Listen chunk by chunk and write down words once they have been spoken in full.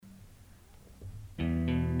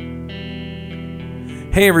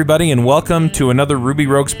Hey everybody, and welcome to another Ruby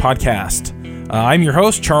Rogues podcast. I'm your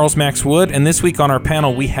host, Charles Max Wood, and this week on our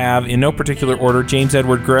panel we have, in no particular order, James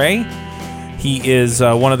Edward Gray. He is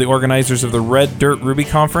one of the organizers of the Red Dirt Ruby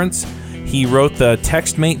Conference. He wrote the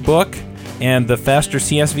TextMate book and the Faster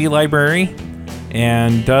CSV library,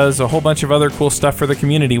 and does a whole bunch of other cool stuff for the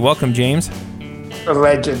community. Welcome, James.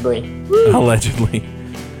 Allegedly. Allegedly.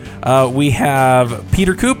 We have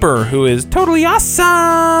Peter Cooper, who is totally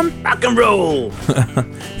awesome. Rock and roll.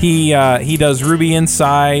 He does Ruby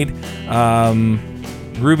Inside,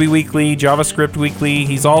 Ruby Weekly, JavaScript Weekly.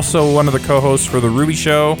 He's also one of the co-hosts for the Ruby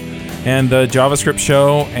Show and the JavaScript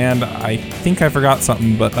Show. And I think I forgot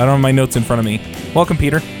something, but I don't have my notes in front of me. Welcome,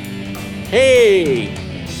 Peter. Hey.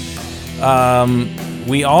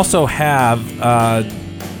 We also have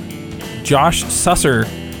Josh Susser.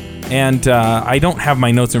 And I don't have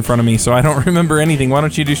my notes in front of me, so I don't remember anything. Why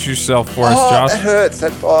don't you introduce yourself for us, Josh?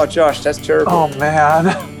 That hurts. Josh, that's terrible. Oh, man.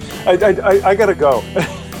 I gotta go.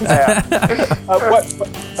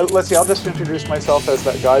 Let's see, I'll just introduce myself as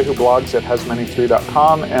that guy who blogs at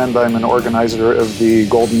hasmany3.com, and I'm an organizer of the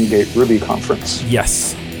Golden Gate Ruby Conference.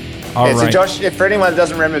 Yes. All right. So Josh, if for anyone who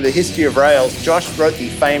doesn't remember the history of Rails, Josh wrote the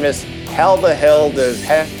famous "How the hell does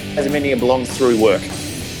Hasmania belongs through work?"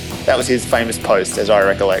 That was his famous post, as I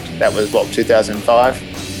recollect. That was,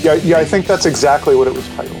 2005? Yeah, I think that's exactly what it was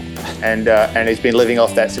titled. And he's been living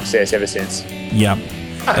off that success ever since. Yeah.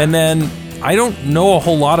 And then I don't know a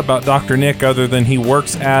whole lot about Dr. Nick other than he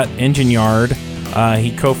works at Engine Yard.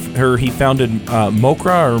 He founded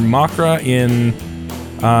Mokra in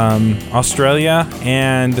Australia,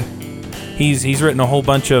 and he's written a whole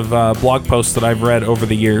bunch of blog posts that I've read over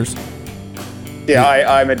the years. Yeah,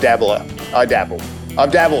 I'm a dabbler. I've dabbled.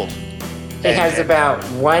 He has about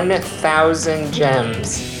 1,000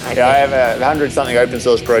 gems. I have 100-something open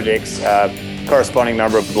source projects, corresponding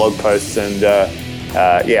number of blog posts, and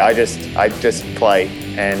I just play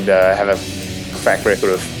and have a track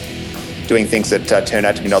record of doing things that turn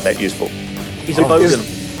out to be not that useful. He's a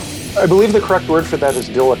bogan. I believe the correct word for that is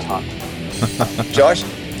dilettante. Josh,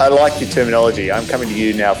 I like your terminology. I'm coming to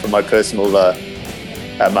you now for my personal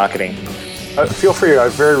marketing. Feel free, I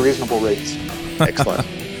have very reasonable rates. Excellent.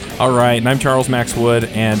 All right, and I'm Charles Max Wood,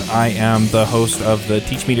 and I am the host of the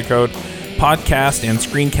Teach Me to Code podcast and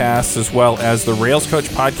screencasts, as well as the Rails Coach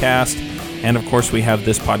podcast, and of course we have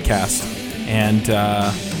this podcast. And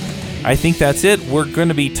I think that's it. We're going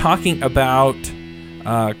to be talking about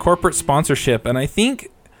corporate sponsorship, and I think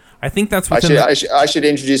that's within I should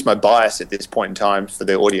introduce my bias at this point in time for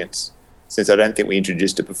the audience, since I don't think we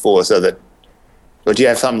introduced it before. So that, or do you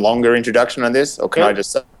have some longer introduction on this, or can I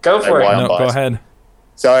just go for it? No, go ahead.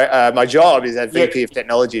 So my job is as VP of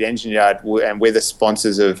Technology at Engine Yard, and we're the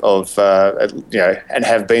sponsors of and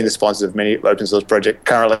have been the sponsors of many open source projects.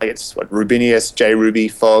 Currently, it's Rubinius,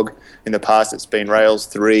 JRuby, Fog. In the past, it's been Rails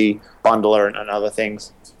 3, Bundler, and other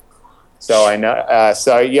things. So I know.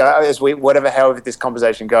 However this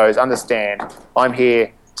conversation goes, understand I'm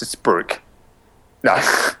here to spruik. No.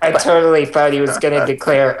 I totally thought he was going to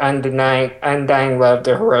declare undying love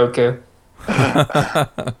to Heroku.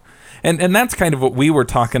 And that's kind of what we were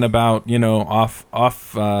talking about, off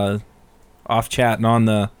chat and on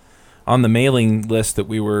the mailing list that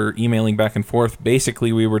we were emailing back and forth.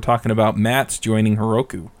 Basically, we were talking about Matt's joining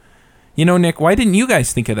Heroku. Nick, why didn't you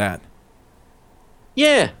guys think of that?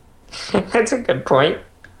 Yeah. That's a good point.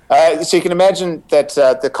 So you can imagine that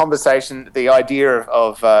the conversation, the idea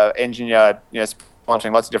of Engine Yard,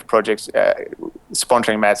 sponsoring lots of different projects,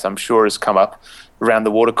 sponsoring Matt's, I'm sure, has come up around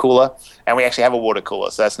the water cooler. And we actually have a water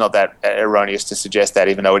cooler, so that's not that erroneous to suggest that,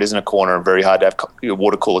 even though it is in a corner and very hard to have a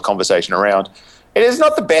water cooler conversation around. It is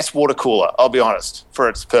not the best water cooler, I'll be honest, for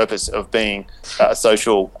its purpose of being a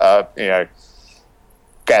social,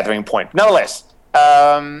 gathering point. Nonetheless,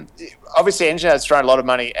 obviously Engine Yard's thrown a lot of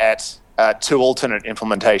money at two alternate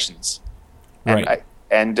implementations. Right.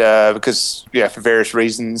 And because, for various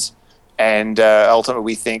reasons. And ultimately,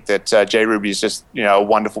 we think that JRuby is just a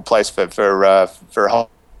wonderful place for a whole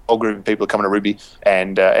group of people coming to Ruby.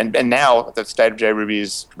 And now the state of JRuby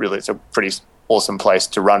is really, it's a pretty awesome place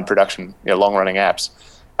to run production, long running apps.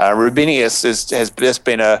 Rubinius has just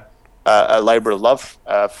been a labor of love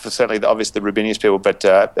for certainly obviously the Rubinius people, but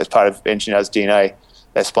as part of Engine Yard's DNA,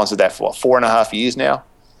 they've sponsored that for 4.5 years now.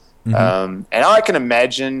 Mm-hmm. And I can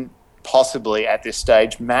imagine possibly at this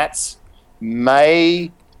stage, Matt's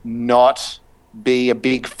may not be a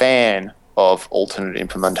big fan of alternate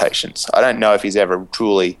implementations. I don't know if he's ever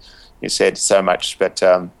truly said so much, but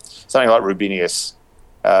something like Rubinius,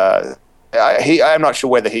 I'm not sure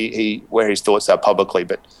whether where his thoughts are publicly,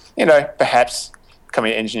 but perhaps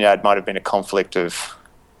coming to Engine Yard might have been a conflict of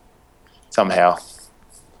somehow.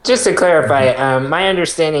 Just to clarify, my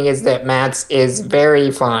understanding is that Mats is very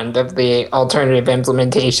fond of the alternative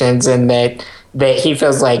implementations, and that he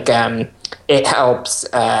feels like it helps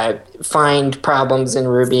find problems in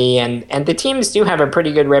Ruby, and the teams do have a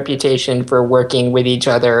pretty good reputation for working with each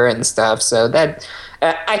other and stuff. So that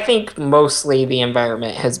I think mostly the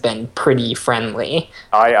environment has been pretty friendly.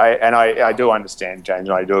 I do understand, James,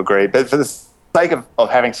 and I do agree. But for the sake of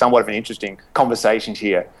having somewhat of an interesting conversation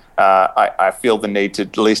here, I feel the need to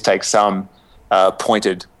at least take some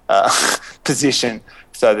pointed position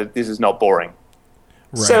so that this is not boring.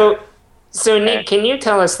 Right. So Nick, can you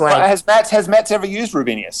tell us, like, Has Mats ever used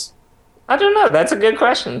Rubinius? I don't know. That's a good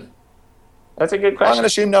question. I'm going to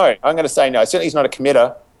assume no. I'm going to say no. Certainly he's not a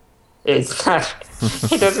committer. It's not.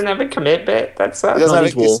 He doesn't have a commit bit. That's He doesn't Not have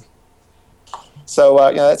his a- wall. So,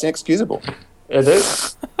 that's inexcusable. It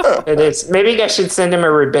is. It is. Maybe I should send him a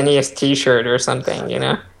Rubinius T-shirt or something.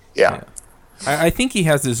 Yeah. I think he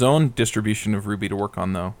has his own distribution of Ruby to work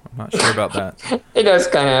on, though. I'm not sure about that. He does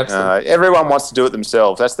kind of have some. Everyone wants to do it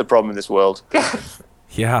themselves. That's the problem in this world.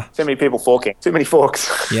 Yeah. Too many people forking. Too many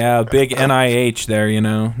forks. Yeah, big NIH there,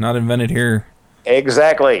 not invented here.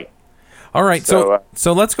 Exactly. All right, So,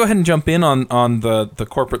 so let's go ahead and jump in on the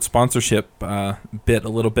corporate sponsorship bit a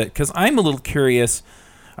little bit, because I'm a little curious.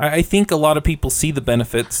 I think a lot of people see the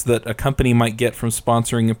benefits that a company might get from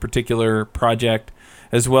sponsoring a particular project,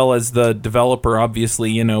 as well as the developer,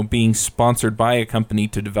 obviously, being sponsored by a company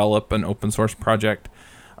to develop an open source project.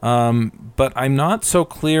 But I'm not so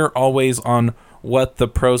clear always on what the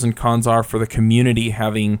pros and cons are for the community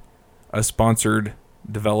having a sponsored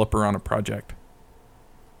developer on a project.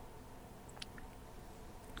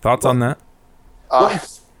 Thoughts on that?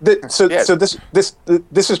 So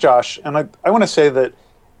this is Josh, and I want to say that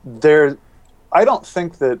I don't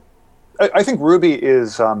think that I think Ruby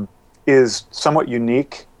is somewhat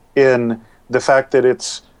unique in the fact that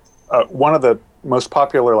it's one of the most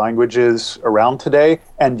popular languages around today,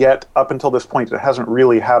 and yet up until this point, it hasn't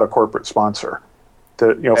really had a corporate sponsor.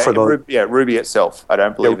 Ruby itself, I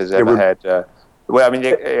don't believe has ever had.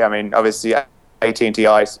 Obviously,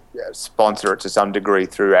 AT&T sponsor it to some degree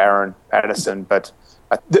through Aaron Addison, but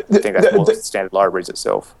I think that's more the standard libraries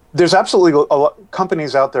itself. There's absolutely a lot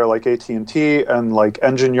companies out there like AT&T and like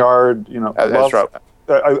Engine Yard. That's right.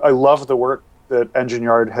 I love the work that Engine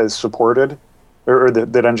Yard has supported, or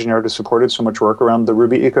that Engine Yard has supported so much work around the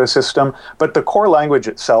Ruby ecosystem. But the core language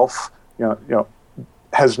itself,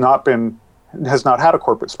 has not had a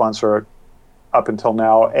corporate sponsor up until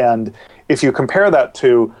now. And if you compare that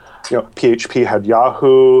to PHP had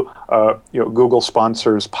Yahoo, Google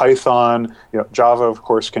sponsors Python, Java of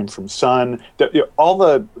course came from Sun. All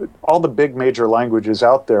the big major languages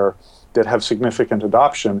out there that have significant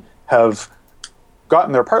adoption have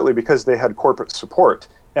gotten there partly because they had corporate support.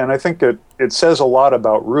 And I think it says a lot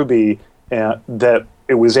about Ruby that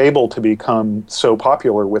it was able to become so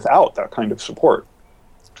popular without that kind of support.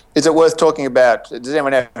 Is it worth talking about? Does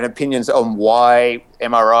anyone have any opinions on why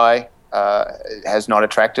MRI has not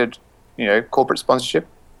attracted, corporate sponsorship?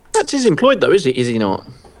 That's his employed though, is he not?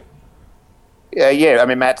 Yeah. I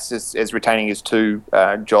mean, Matt's is retaining his two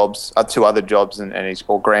jobs, two other jobs, and his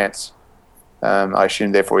all grants. I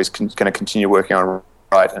assume, therefore, he's going to continue working on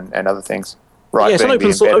Write and other things. Write, it's an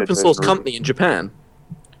open source company in Japan.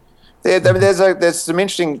 There's some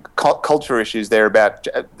interesting culture issues there about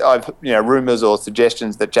rumors or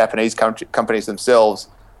suggestions that Japanese companies themselves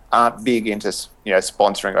aren't big into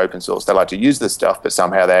sponsoring open source. They like to use this stuff, but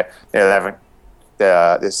somehow they haven't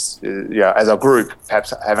as a group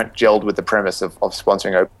perhaps haven't gelled with the premise of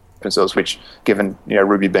sponsoring open source, which, given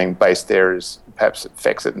Ruby being based there, is perhaps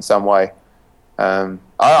affects it in some way.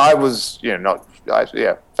 I was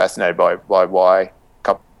fascinated by why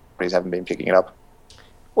companies haven't been picking it up.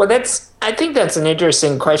 Well, I think that's an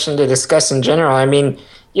interesting question to discuss in general. I mean,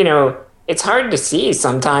 it's hard to see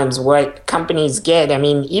sometimes what companies get. I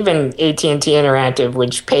mean, even AT&T Interactive,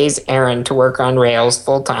 which pays Aaron to work on Rails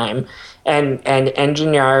full time, and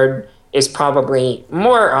Engine Yard is probably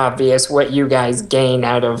more obvious what you guys gain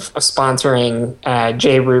out of sponsoring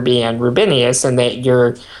JRuby and Rubinius, and that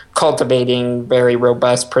you're cultivating very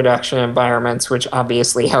robust production environments, which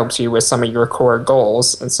obviously helps you with some of your core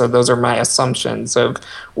goals. And so those are my assumptions of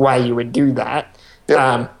why you would do that.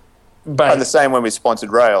 Yep. But and the same when we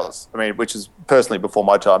sponsored Rails, which is personally before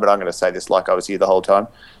my time, but I'm going to say this like I was here the whole time.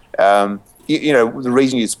 The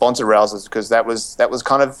reason you sponsor Rails is because that was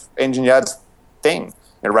kind of Engine Yard's thing.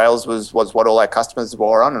 Rails was what all our customers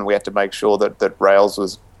were on, and we had to make sure that Rails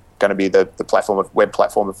was going to be the web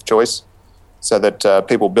platform of choice, so that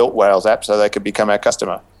people built Rails apps so they could become our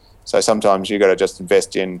customer. So sometimes you got to just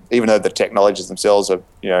invest in, even though the technologies themselves are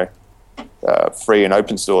free and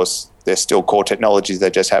open source, they're still core technologies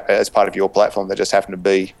that just have as part of your platform that just happen to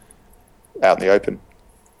be out in the open.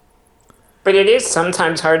 But it is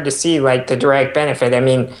sometimes hard to see like the direct benefit. I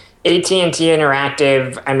mean, AT&T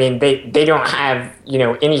Interactive, I mean, they don't have,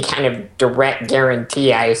 any kind of direct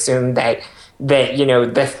guarantee, I assume, that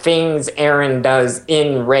the things Aaron does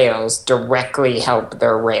in Rails directly help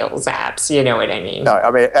their Rails apps. You know what I mean? No,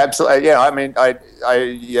 I mean, absolutely. Yeah, I mean,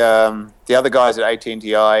 the other guys at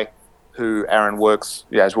AT&Ti who Aaron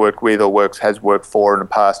has worked with or has worked for in the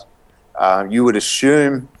past, you would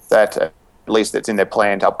assume that at least it's in their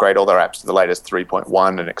plan to upgrade all their apps to the latest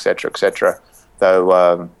 3.1 and et cetera, et cetera.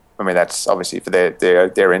 Though, I mean, that's obviously for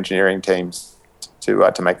their engineering teams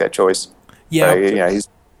to make that choice. Yeah. So,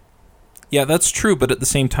 yeah, that's true. But at the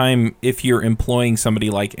same time, if you're employing somebody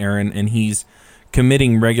like Aaron and he's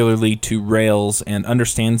committing regularly to Rails and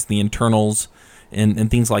understands the internals and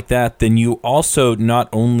things like that, then you also not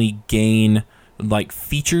only gain like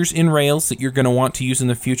features in Rails that you're going to want to use in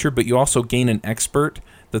the future, but you also gain an expert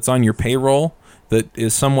that's on your payroll that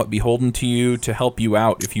is somewhat beholden to you to help you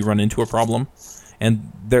out if you run into a problem.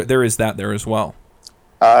 And there is that there as well.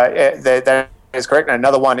 That is correct. And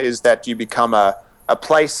another one is that you become a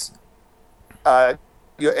place.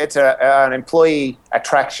 It's an employee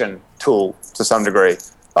attraction tool to some degree.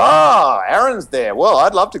 Aaron's there. Well,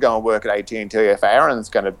 I'd love to go and work at AT&T if Aaron's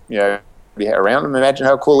going to be around. And imagine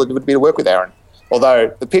how cool it would be to work with Aaron.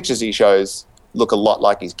 Although the pictures he shows look a lot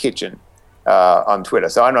like his kitchen on Twitter.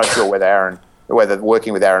 So I'm not sure whether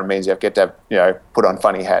working with Aaron means you get to put on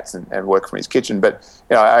funny hats and work from his kitchen. But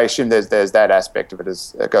I assume there's that aspect of it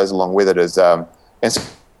that goes along with it as and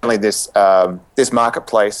certainly this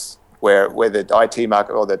marketplace where the IT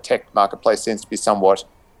market or the tech marketplace seems to be somewhat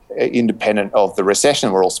independent of the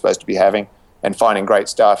recession we're all supposed to be having, and finding great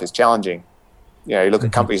staff is challenging. You look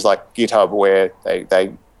at companies like GitHub where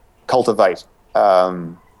they cultivate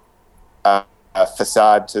a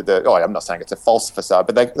facade to I'm not saying it's a false facade,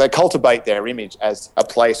 but they cultivate their image as a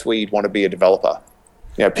place where you'd want to be a developer.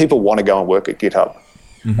 People want to go and work at GitHub.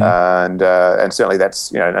 And certainly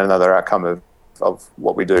that's another outcome of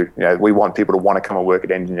what we do. We want people to want to come and work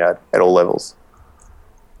at Engine Yard at all levels.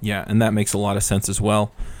 Yeah, and that makes a lot of sense as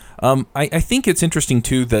well. I think it's interesting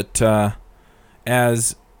too that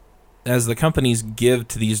as the companies give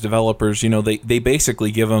to these developers, they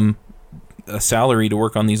basically give them a salary to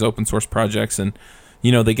work on these open source projects, and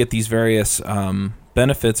they get these various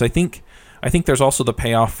benefits. I think there's also the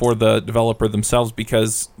payoff for the developer themselves,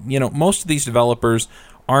 because most of these developers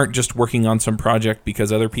aren't just working on some project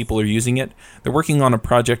because other people are using it. They're working on a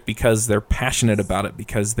project because they're passionate about it,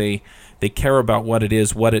 because they care about what it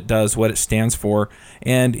is, what it does, what it stands for.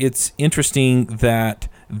 And it's interesting that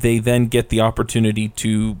they then get the opportunity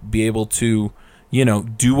to be able to,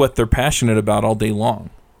 do what they're passionate about all day long.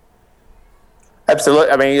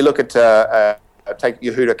 Absolutely. I mean, you look at take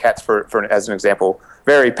Yehuda Katz as an example.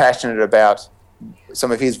 Very passionate about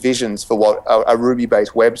some of his visions for what a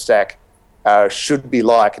Ruby-based web stack should be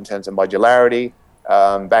like in terms of modularity.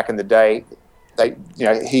 Back in the day,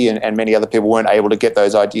 he and many other people weren't able to get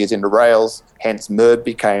those ideas into Rails. Hence, Merb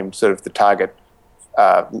became sort of the target,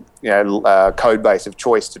 code base of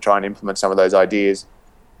choice to try and implement some of those ideas.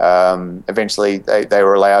 Eventually, they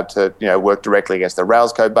were allowed to work directly against the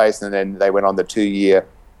Rails code base, and then they went on the 2-year,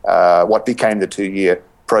 what became the 2-year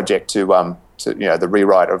project to the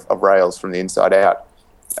rewrite of Rails from the inside out.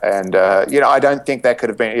 And I don't think that could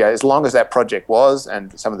have been as long as that project was,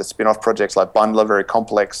 and some of the spin-off projects like Bundler, very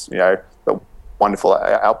complex, but wonderful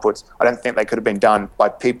outputs. I don't think they could have been done by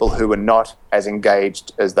people who were not as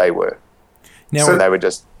engaged as they were. Now, so they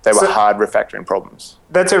were hard refactoring problems.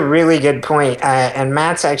 That's a really good point. And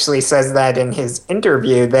Matz actually says that in his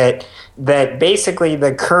interview that basically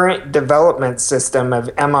the current development system of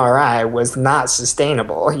MRI was not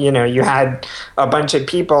sustainable. You had a bunch of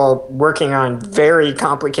people working on very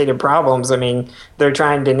complicated problems. I mean, they're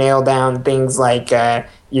trying to nail down things like,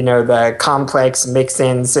 the complex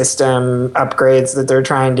mix-in system upgrades that they're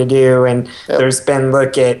trying to do. And there's been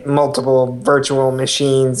look at multiple virtual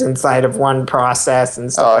machines inside of one process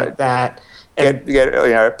and stuff like that.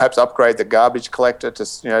 Perhaps upgrade the garbage collector to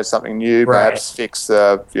something new. Right. Perhaps fix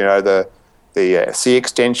the C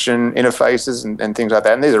extension interfaces and things like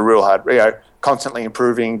that. And these are real hard. Constantly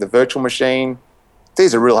improving the virtual machine.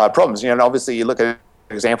 These are real hard problems. And obviously you look at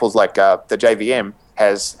examples like the JVM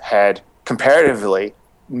has had comparatively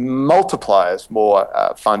multipliers more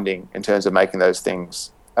funding in terms of making those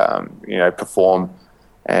things perform,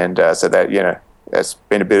 and so that it's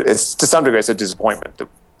been it's to some degree it's a disappointment.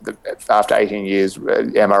 After 18 years,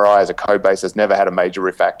 MRI as a code base has never had a major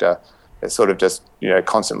refactor. it's sort of just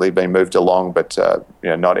constantly being moved along, but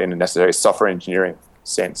not in a necessary software engineering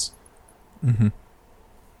sense. Mm-hmm.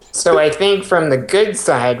 So I think from the good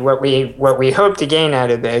side, what we hope to gain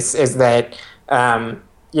out of this is that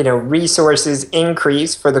resources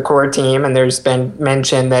increase for the core team, and there's been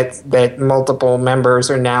mention that multiple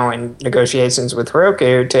members are now in negotiations with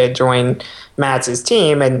Heroku to join Mats's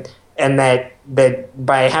team, and that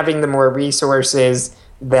by having the more resources,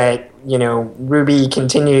 that Ruby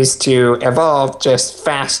continues to evolve just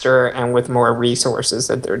faster and with more resources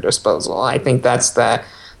at their disposal. I think that's the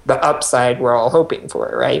upside we're all hoping for,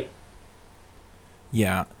 right?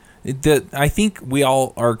 Yeah. I think we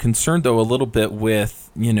all are concerned, though, a little bit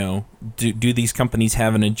with, do these companies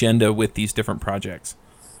have an agenda with these different projects?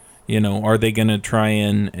 Are they going to try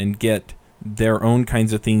and get their own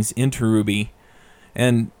kinds of things into Ruby?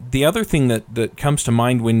 And the other thing that comes to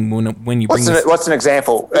mind when you bring what's an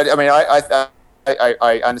example? I mean,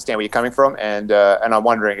 I understand where you're coming from, and I'm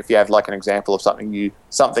wondering if you have like an example of something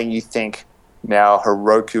you think now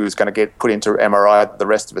Heroku is going to get put into MRI that the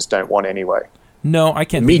rest of us don't want anyway. No, I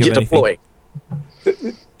can't think of anything.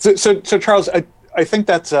 So Charles, I think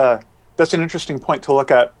that's an interesting point to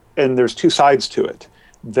look at, and there's two sides to it.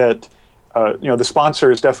 That the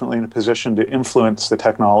sponsor is definitely in a position to influence the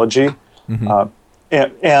technology,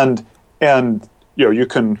 and you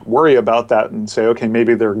can worry about that and say, okay,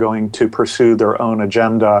 maybe they're going to pursue their own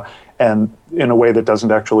agenda and in a way that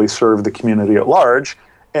doesn't actually serve the community at large.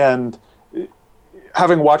 And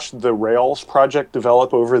having watched the Rails project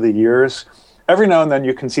develop over the years, every now and then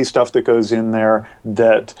you can see stuff that goes in there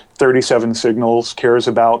that 37 Signals cares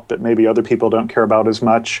about that maybe other people don't care about as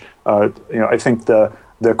much. I think the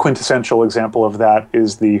quintessential example of that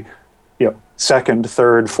is the second,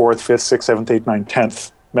 third, fourth, fifth, sixth, seventh, eighth, ninth,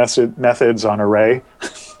 10th methods on array.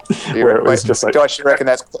 Where it was just like, Josh, you reckon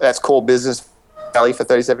that's core business value for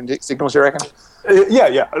 37 Signals, you reckon?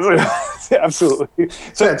 Yeah, absolutely.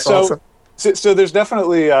 That's awesome. So there's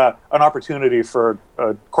definitely an opportunity for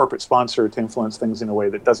a corporate sponsor to influence things in a way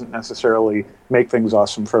that doesn't necessarily make things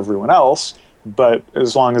awesome for everyone else, but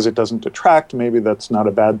as long as it doesn't detract, maybe that's not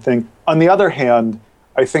a bad thing. On the other hand,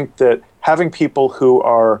 I think that having people who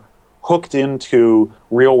are hooked into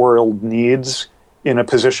real-world needs in a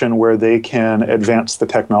position where they can advance the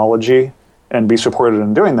technology and be supported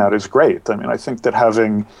in doing that is great. I mean, I think that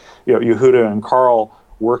having Yehuda and Carl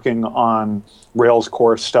working on Rails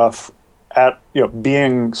core stuff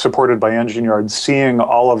being supported by Engine Yard, seeing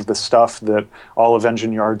all of the stuff that all of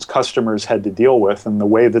Engine Yard's customers had to deal with and the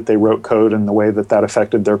way that they wrote code and the way that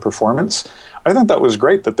affected their performance. I think that was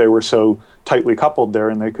great that they were so tightly coupled there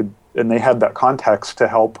and they had that context to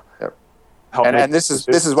help. And this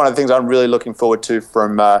is one of the things I'm really looking forward to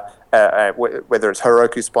from whether it's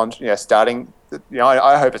Heroku starting.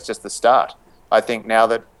 I hope it's just the start. I think now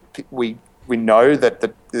that we know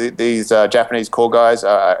that these Japanese core guys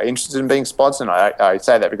are interested in being sponsored, and I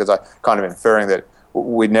say that because I kind of inferring that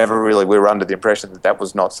we were under the impression that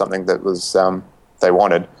was not something that was they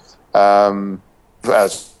wanted.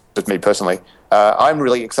 Just me personally, I'm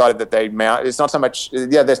really excited that they mount. It's not so much.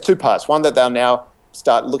 There's two parts. One, that they'll now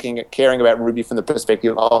start looking at caring about Ruby from the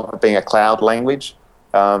perspective of being a cloud language,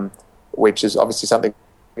 which is obviously something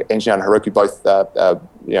Engine and Heroku both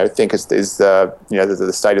think is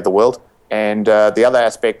the state of the world. And the other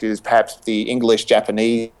aspect is perhaps the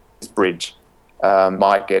English-Japanese bridge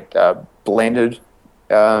might get blended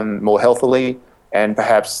more healthily, and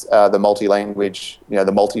perhaps the multi-language,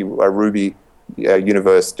 the multi-Ruby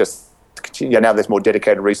universe just continue. Now there's more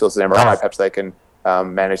dedicated resources in MRI, perhaps they can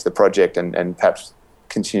manage the project and perhaps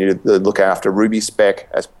continue to look after Ruby spec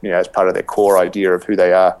as part of their core idea of who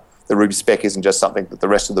they are. The Ruby spec isn't just something that the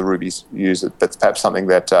rest of the Rubies use, but perhaps something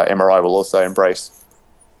that MRI will also embrace.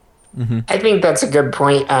 Mm-hmm. I think that's a good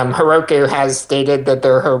point. Heroku has stated that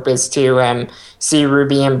their hope is to see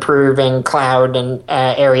Ruby improve in cloud and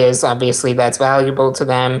areas. Obviously, that's valuable to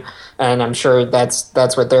them, and I'm sure that's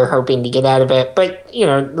what they're hoping to get out of it. But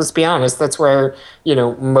let's be honest, that's where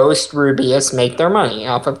most Rubyists make their money,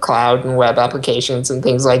 off of cloud and web applications and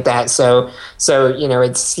things like that. So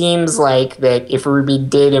it seems like that if Ruby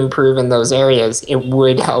did improve in those areas, it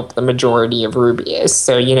would help the majority of Rubyists.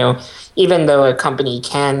 So even though a company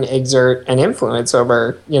can exert an influence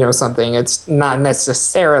over, something, it's not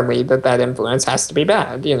necessarily that influence has to be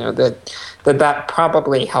bad, that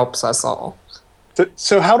probably helps us all.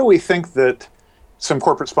 So how do we think that some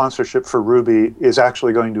corporate sponsorship for Ruby is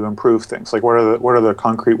actually going to improve things? Like, what are the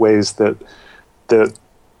concrete ways that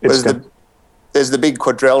it's there's the big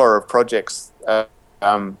quadrilla of projects,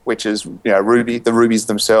 which is, Ruby, the Rubies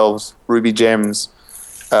themselves, Ruby Gems,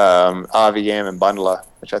 RVM, and Bundler,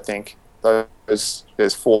 which I think those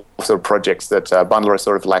there's 4 sort of projects that Bundler is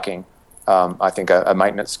sort of lacking. I think a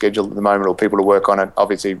maintenance schedule at the moment, or people to work on it.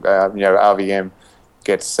 Obviously, RVM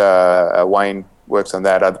gets Wayne works on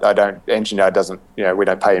that. I don't. Engineer doesn't. We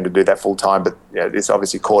don't pay him to do that full time, but it's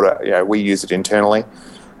obviously core. We use it internally,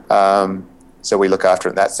 so we look after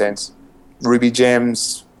it in that sense. Ruby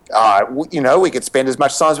Gems. We could spend as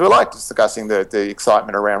much time as we like discussing the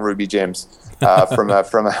excitement around Ruby Gems from a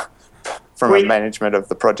management of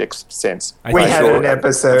the projec's sense. We had an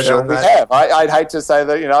episode on that. We have. I'd hate to say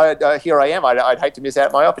that, here I am. I'd hate to miss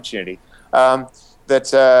out my opportunity.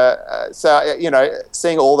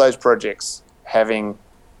 Seeing all those projects having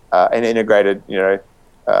an integrated,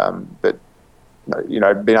 have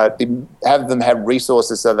them have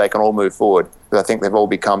resources so they can all move forward. Because I think they've all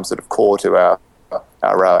become sort of core to our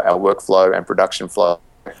workflow and production flow.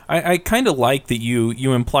 I kind of like that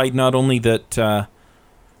you implied not only that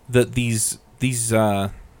these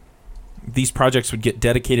projects would get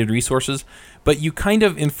dedicated resources, but you kind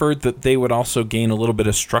of inferred that they would also gain a little bit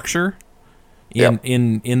of structure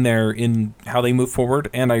in how they move forward.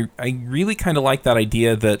 And I really kind of like that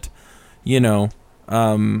idea that,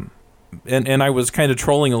 and I was kind of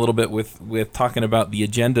trolling a little bit with talking about the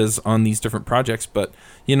agendas on these different projects, but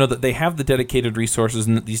that they have the dedicated resources,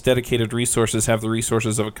 and that these dedicated resources have the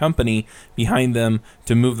resources of a company behind them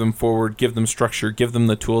to move them forward, give them structure, give them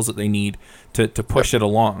the tools that they need to push it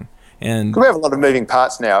along. And we have a lot of moving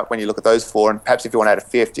parts now when you look at those 4, and perhaps if you want to add a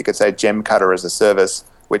 5th, you could say Gem Cutter as a service,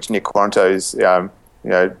 which Nick Quaranto's been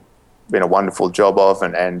a wonderful job of,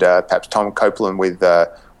 and perhaps Tom Copeland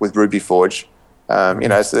with Ruby Forge. So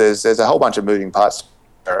there's a whole bunch of moving parts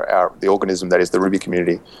to the organism that is the Ruby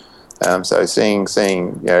community. So seeing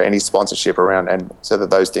any sponsorship around, and so that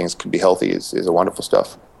those things can be healthy is a wonderful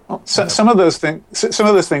stuff. Well, some of those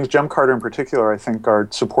things, Gem Cutter in particular, I think are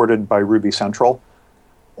supported by Ruby Central,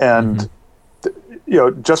 and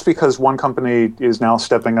just because one company is now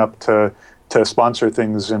stepping up to sponsor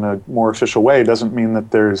things in a more official way doesn't mean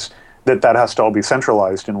that that has to all be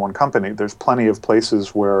centralized in one company. There's plenty of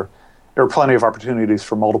places where there are plenty of opportunities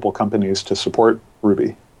for multiple companies to support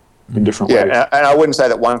Ruby in different ways. Yeah, and I wouldn't say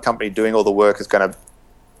that one company doing all the work is going to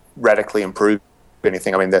radically improve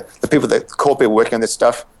anything. I mean, the core people working on this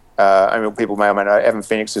stuff, people may or may not know, Evan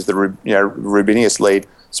Phoenix is the Rubinius lead,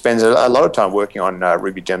 spends a lot of time working on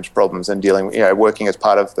Ruby Gems problems and working as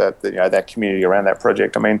part of that community around that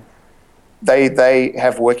project. I mean, they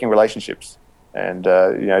have working relationships, and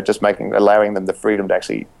just allowing them the freedom to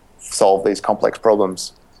actually solve these complex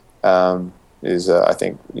problems is I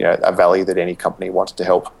think a value that any company wants to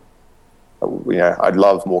help. I'd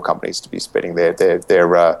love more companies to be spending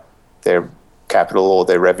their capital or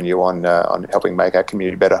their revenue on helping make our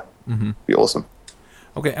community better. It'd be awesome.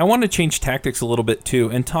 Okay, I want to change tactics a little bit too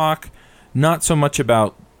and talk not so much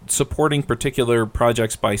about supporting particular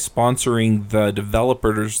projects by sponsoring the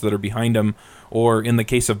developers that are behind them, or in the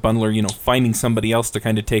case of Bundler, finding somebody else to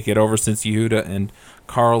kind of take it over since Yehuda and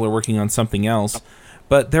Carl are working on something else.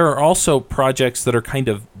 But there are also projects that are kind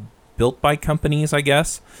of built by companies, I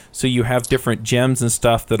guess. So you have different gems and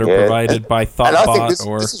stuff that are provided by Thoughtbot. And I think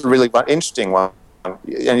this is a really interesting one. And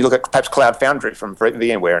you look at perhaps Cloud Foundry from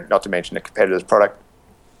VMware, not to mention a competitor's product,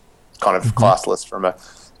 kind of classless from a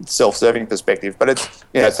self-serving perspective. But it's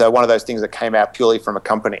one of those things that came out purely from a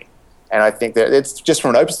company. And I think that it's just from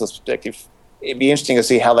an open source perspective, it'd be interesting to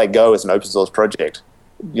see how they go as an open source project.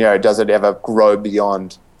 Does it ever grow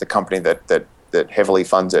beyond the company that heavily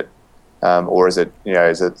funds it, or is it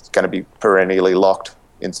going to be perennially locked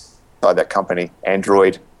inside that company?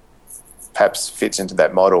 Android perhaps fits into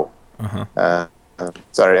that model.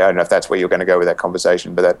 So I don't know if that's where you're going to go with that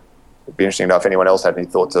conversation, but that would be interesting to know if anyone else had any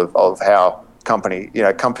thoughts of how company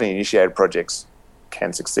initiated projects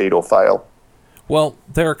can succeed or fail. Well,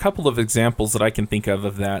 there are a couple of examples that I can think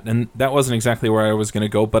of that, and that wasn't exactly where I was going to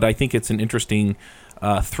go, but I think it's an interesting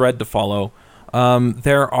thread to follow.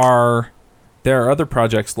 There are other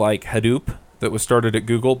projects like Hadoop that was started at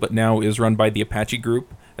Google, but now is run by the Apache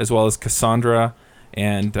Group, as well as Cassandra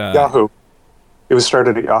and Yahoo. It was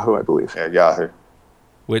started at Yahoo, I believe. Yeah, Yahoo.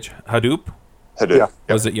 Which Hadoop? Hadoop.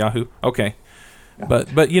 Yeah. Was it Yahoo? Okay. Yeah. But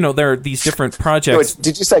there are these different projects.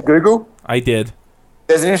 Did you say Google? I did.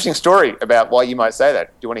 There's an interesting story about why you might say that.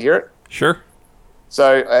 Do you want to hear it? Sure.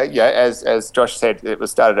 So as Josh said, it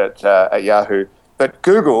was started at Yahoo, but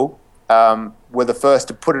Google were the first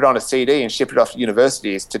to put it on a CD and ship it off to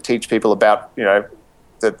universities to teach people about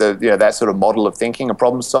that sort of model of thinking and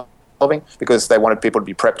problem solving, because they wanted people to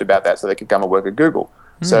be prepped about that so they could come and work at Google.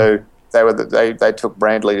 So they took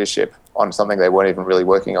brand leadership on something they weren't even really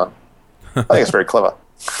working on. I think it's very clever.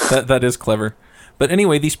 That is clever. But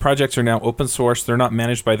anyway, these projects are now open source. They're not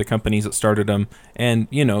managed by the companies that started them. And,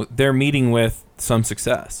 they're meeting with some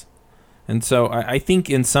success. And so I think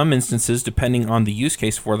in some instances, depending on the use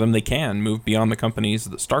case for them, they can move beyond the companies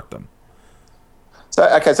that start them.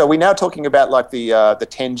 So we're now talking about like the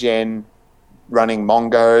 10-gen running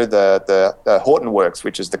Mongo, the Hortonworks,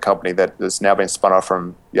 which is the company that has now been spun off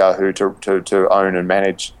from Yahoo to own and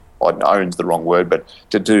manage, or owns the wrong word, but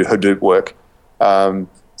to do Hadoop work.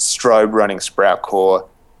 Strobe running Sprout Core.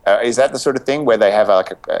 Is that the sort of thing where they have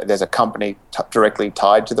there's a company directly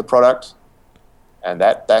tied to the product, and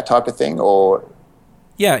that type of thing, or?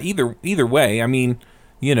 Yeah, either way. I mean,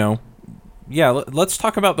 let's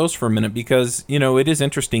talk about those for a minute because, it is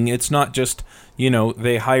interesting. It's not just,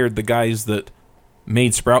 they hired the guys that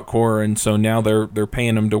made Sprout Core and so now they're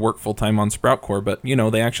paying them to work full time on Sprout Core, but,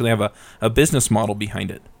 they actually have a business model behind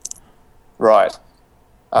it. Right.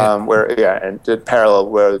 And parallel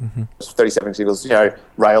where 37 signals,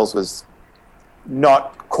 Rails was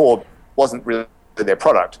not core, wasn't really their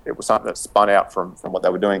product. It was something that spun out from what they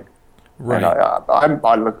were doing. Right. And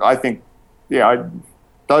I think,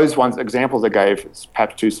 those examples I gave, it's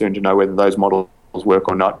perhaps too soon to know whether those models work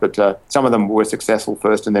or not, but some of them were successful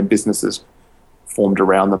first and then businesses formed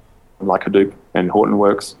around them, like Hadoop and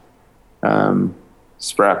Hortonworks.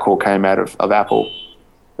 Sprout Core came out of Apple.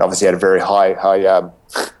 Obviously had a very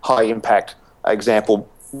high impact example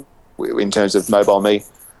in terms of MobileMe.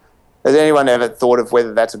 Has anyone ever thought of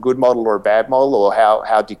whether that's a good model or a bad model, or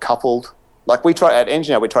how decoupled? Like at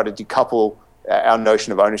Engineer, we try to decouple our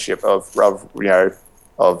notion of ownership of Rubinius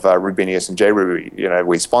and JRuby.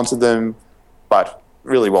 We sponsor them, but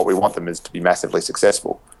really what we want them is to be massively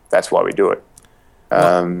successful. That's why we do it.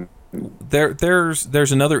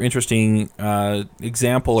 There's another interesting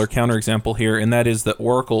example or counterexample here, and that is that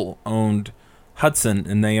Oracle owned Hudson,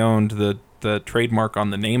 and they owned the trademark on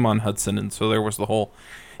the name on Hudson, and so there was the whole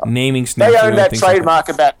naming snafu. They owned that trademark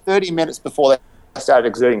about 30 minutes before they started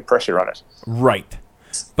exerting pressure on it. Right.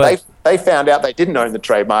 But they found out they didn't own the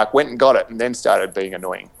trademark, went and got it, and then started being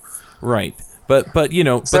annoying. Right. But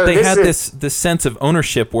they had this sense of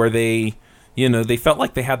ownership where they felt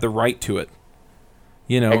like they had the right to it.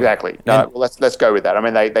 Exactly. No, let's go with that. I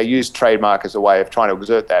mean, they used trademark as a way of trying to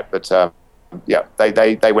exert that, but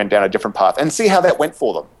they went down a different path, and see how that went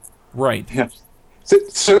for them. Right. Yeah.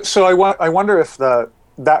 So I wonder if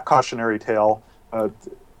that cautionary tale,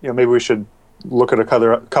 maybe we should look at a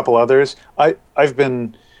couple others. I've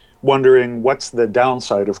been wondering what's the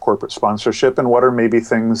downside of corporate sponsorship, and what are maybe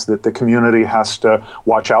things that the community has to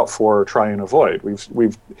watch out for or try and avoid.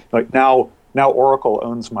 We've like now Oracle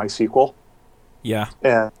owns MySQL. Yeah,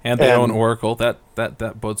 and they own Oracle.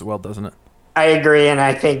 That bodes well, doesn't it? I agree, and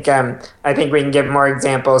I think we can give more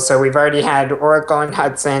examples. So we've already had Oracle and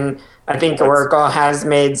Hudson. I think Oracle has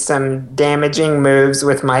made some damaging moves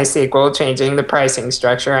with MySQL, changing the pricing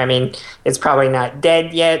structure. I mean, it's probably not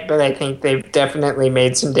dead yet, but I think they've definitely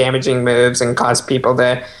made some damaging moves and caused people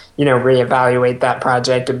to, reevaluate that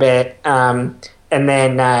project a bit. And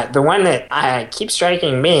then the one that keeps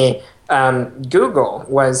striking me. Google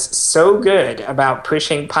was so good about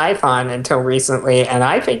pushing Python until recently, and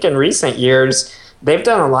I think in recent years they've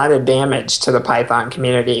done a lot of damage to the Python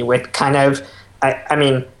community with kind of,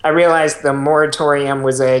 I realized the moratorium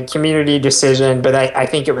was a community decision, but I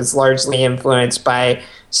think it was largely influenced by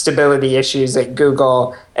stability issues at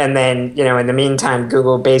Google, and then, in the meantime,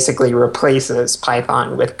 Google basically replaces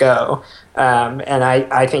Python with Go, and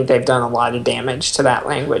I think they've done a lot of damage to that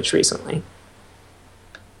language recently.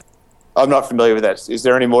 I'm not familiar with that. Is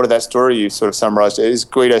there any more to that story? You sort of summarized it. Is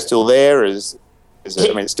Guido still there? Is it,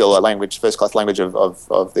 it's still a first-class language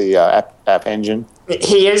of the app engine?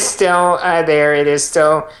 He is still there. It is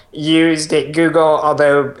still used at Google,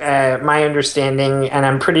 although my understanding, and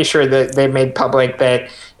I'm pretty sure that they made public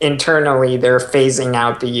that internally they're phasing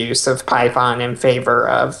out the use of Python in favor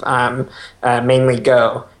of mainly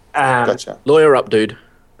Go. Gotcha. Lawyer up, dude.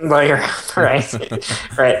 Lawyer, right,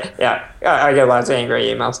 right, yeah. I get lots of angry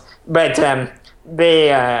emails, but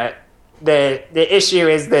the issue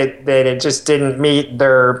is that it just didn't meet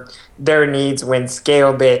their needs when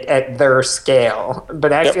scaled it at their scale.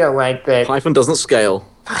 But I feel like that Python doesn't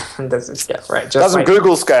scale. Python doesn't scale, right? Just doesn't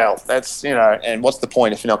Google scale? That's and what's the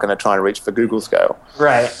point if you're not going to try and reach for Google scale?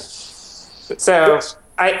 Right. So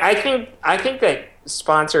I think that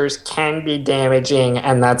sponsors can be damaging,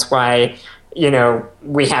 and that's why.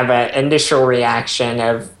 We have an initial reaction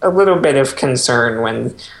of a little bit of concern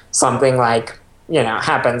when something like,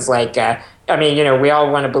 happens like, we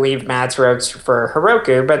all want to believe Mats works for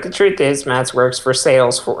Heroku, but the truth is Mats works for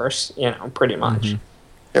Salesforce, pretty much. Mm-hmm.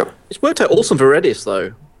 Yep. It's worked out awesome for Redis,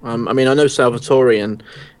 though. I mean, I know Salvatore and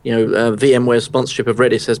VMware's sponsorship of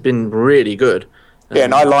Redis has been really good. Yeah,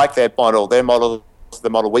 and I like that model. Their model is the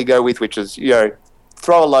model we go with, which is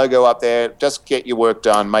throw a logo up there, just get your work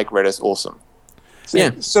done, make Redis awesome.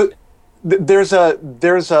 So there's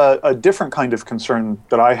a different kind of concern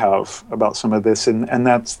that I have about some of this, and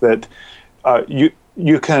that's that a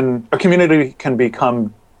community can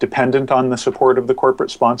become dependent on the support of the corporate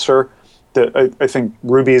sponsor. That I think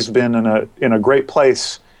Ruby's been in a great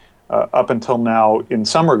place up until now in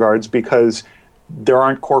some regards, because there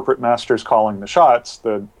aren't corporate masters calling the shots.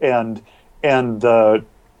 And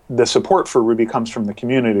the support for Ruby comes from the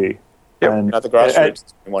community. Yeah, the grassroots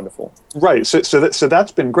has been wonderful. Right. So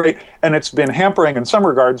that's been great, and it's been hampering in some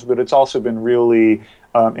regards, but it's also been really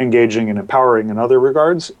engaging and empowering in other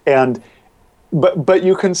regards. But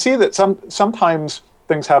you can see that sometimes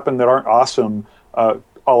things happen that aren't awesome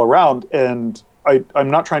all around. And I'm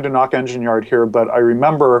not trying to knock Engine Yard here, but I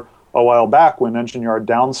remember a while back when Engine Yard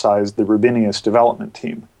downsized the Rubinius development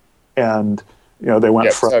team, and they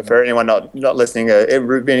went from. So for anyone not listening,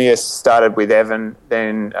 Rubinius started with Evan,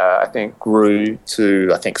 then I think grew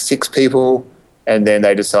to 6 people, and then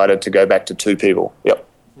they decided to go back to 2 people. Yep.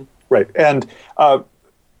 Right, and I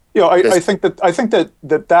think that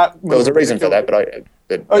there was a reason for that,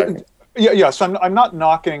 but yes, I'm not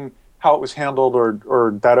knocking how it was handled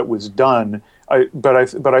or that it was done. But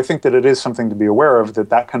I think that it is something to be aware of,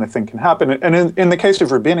 that kind of thing can happen. And in the case of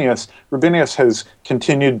Rubinius has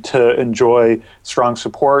continued to enjoy strong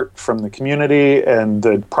support from the community, and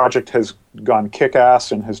the project has gone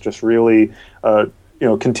kick-ass and has just really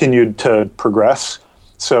continued to progress.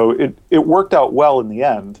 So it worked out well in the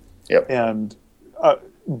end. Yep. And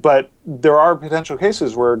but there are potential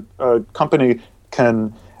cases where a company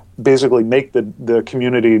can basically make the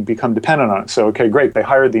community become dependent on it. So okay, great, they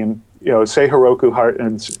hired say Heroku /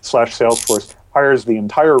 Salesforce hires the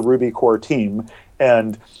entire Ruby core team,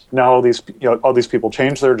 and now all these people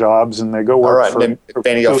change their jobs and they go work. All right, and then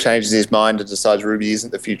Benioff changes his mind and decides Ruby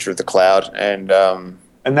isn't the future of the cloud, and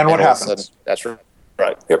then what happens? That's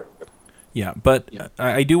right. Yep. Yeah, but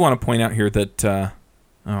I do want to point out here that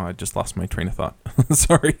I just lost my train of thought.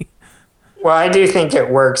 Sorry. Well, I do think it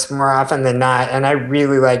works more often than not, and I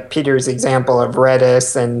really like Peter's example of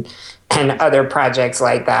Redis and other projects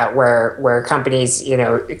like that, where companies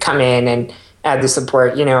come in and add the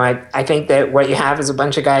support. I think that what you have is a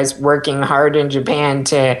bunch of guys working hard in Japan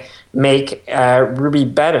to make Ruby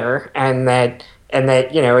better, and that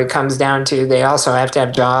it comes down to they also have to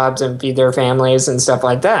have jobs and feed their families and stuff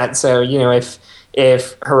like that. So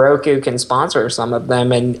if Heroku can sponsor some of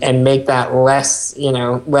them and make that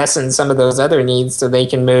lessen some of those other needs, so they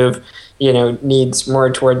can move needs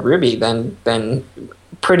more toward Ruby, then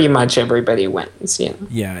pretty much everybody wins.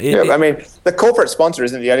 Yeah. I mean, the corporate sponsor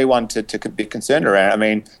isn't the only one to be concerned around. I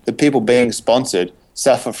mean, the people being sponsored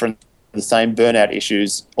suffer from the same burnout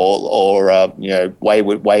issues or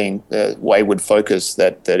wayward focus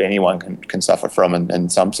that anyone can suffer from,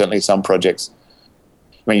 and certainly some projects.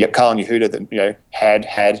 I mean, you got Carl and Yehuda that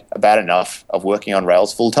had about enough of working on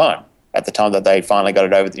Rails full time at the time that they finally got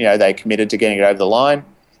it over. They committed to getting it over the line.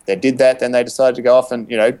 They did that, then they decided to go off and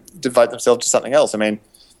devote themselves to something else. I mean,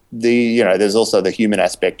 there's also the human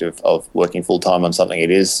aspect of working full time on something.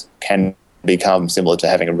 Can become similar to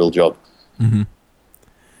having a real job. Mm-hmm.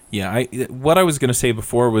 Yeah, what I was going to say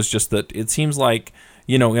before was just that it seems like,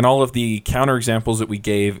 in all of the counterexamples that we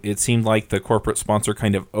gave, it seemed like the corporate sponsor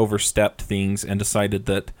kind of overstepped things and decided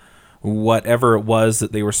that whatever it was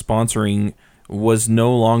that they were sponsoring was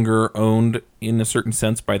no longer owned in a certain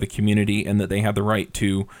sense by the community, and that they had the right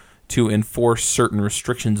to enforce certain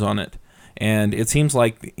restrictions on it. And it seems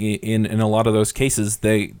like in a lot of those cases,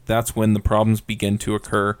 that's when the problems begin to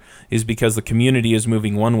occur, is because the community is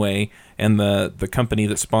moving one way and the company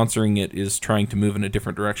that's sponsoring it is trying to move in a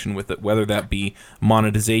different direction with it, whether that be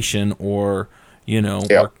monetization or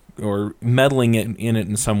or meddling in it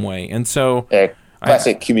in some way. And so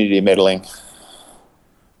classic community meddling.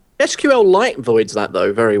 SQLite avoids that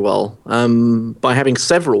though very well by having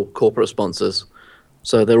several corporate sponsors,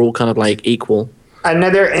 so they're all kind of like equal.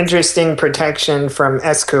 Another interesting protection from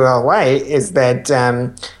SQLite is that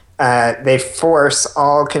they force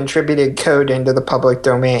all contributed code into the public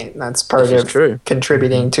domain. That's part of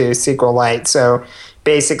contributing to SQLite. So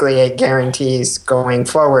basically, it guarantees going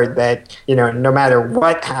forward that no matter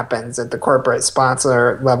what happens at the corporate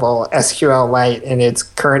sponsor level, SQLite in its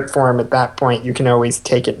current form at that point, you can always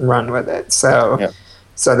take it and run with it. So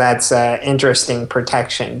that's interesting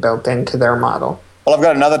protection built into their model. Well, I've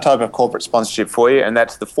got another type of corporate sponsorship for you, and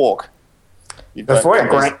that's the fork. The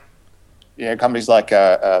fork, right? companies like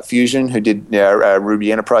Fusion, who did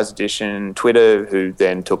Ruby Enterprise Edition, Twitter, who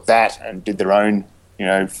then took that and did their own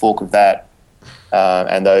fork of that,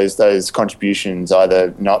 and those contributions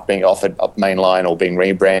either not being offered up mainline or being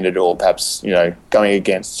rebranded, or perhaps going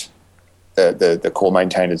against the core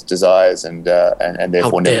maintainers' desires and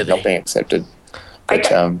therefore not being accepted.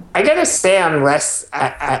 But, I gotta say,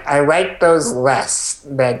 I like those less.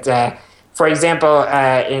 But for example,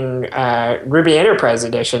 in Ruby Enterprise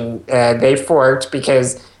Edition, they forked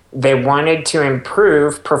because they wanted to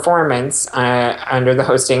improve performance under the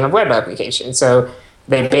hosting of web applications. So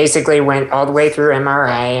they basically went all the way through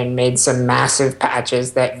MRI and made some massive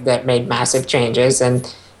patches that made massive changes.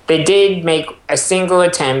 And they did make a single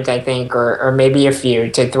attempt, I think, or maybe a few,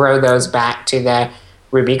 to throw those back to the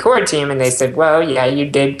Ruby core team, and they said, well, yeah, you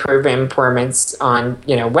did prove performance on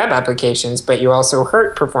web applications, but you also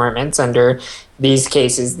hurt performance under these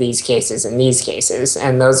cases, and these cases.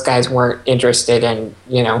 And those guys weren't interested in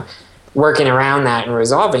working around that and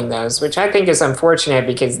resolving those, which I think is unfortunate,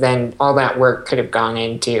 because then all that work could have gone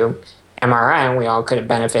into MRI and we all could have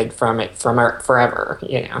benefited from it forever.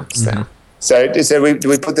 So do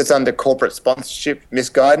we put this under corporate sponsorship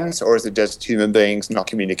misguidance, or is it just human beings not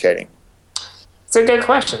communicating? It's a good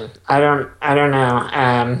question. I don't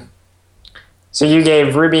know. So you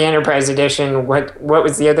gave Ruby Enterprise Edition. What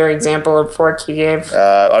was the other example of fork you gave?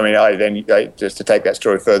 Just to take that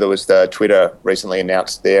story further, was Twitter recently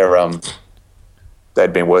announced they'd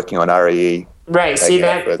been working on REE. Right. See,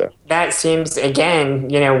 that seems, again,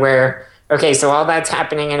 where, okay, so all that's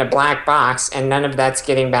happening in a black box and none of that's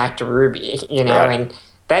getting back to Ruby, Right. And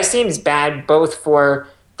that seems bad both for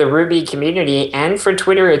the Ruby community and for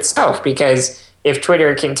Twitter itself, because if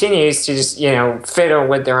Twitter continues to just, fiddle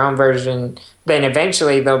with their own version, then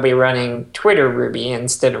eventually they'll be running Twitter Ruby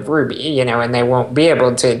instead of Ruby, and they won't be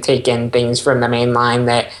able to take in things from the main line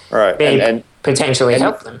that may potentially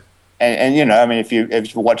help them. And if you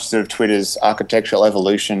watch sort of Twitter's architectural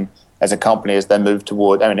evolution as a company as they move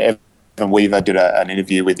toward, Evan Weaver did an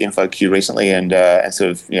interview with InfoQ recently, and sort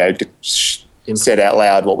of said out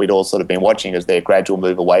loud what we'd all sort of been watching as their gradual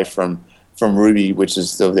move away from Ruby, which is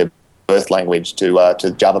sort of their birth language,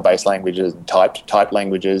 to Java-based languages and typed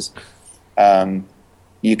languages.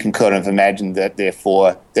 You can kind of imagine that,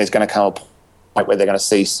 therefore, there's going to come a point where they're going to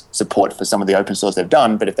cease support for some of the open source they've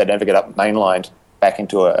done, but if they never get up mainlined back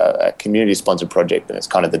into a community-sponsored project, then it's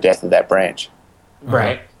kind of the death of that branch.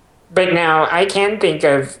 Right. But now I can think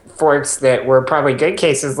of forks that were probably good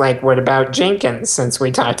cases, like what about Jenkins, since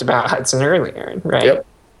we talked about Hudson earlier, right? Yep.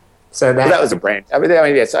 So that was a brand.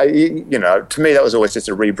 Yes. To me, that was always just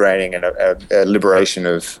a rebranding and a liberation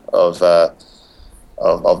of the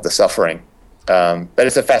suffering. But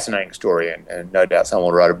it's a fascinating story, and no doubt someone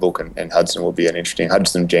will write a book, and Hudson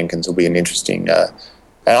Jenkins will be an interesting.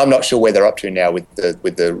 And I'm not sure where they're up to now with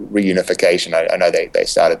the reunification. I know they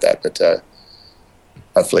started that, but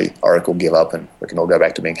hopefully Oracle give up and we can all go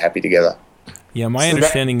back to being happy together. Yeah, my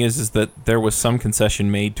understanding is that there was some concession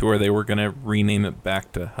made to where they were going to rename it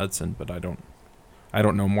back to Hudson, but I don't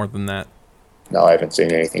know more than that. No, I haven't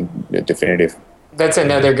seen anything definitive. That's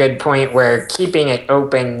another good point, where keeping it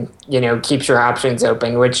open, keeps your options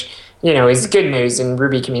open, which, is good news. In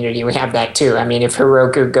Ruby community, we have that too. If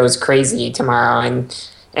Heroku goes crazy tomorrow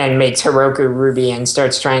and makes Heroku Ruby and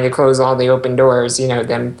starts trying to close all the open doors,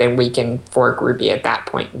 then we can fork Ruby at that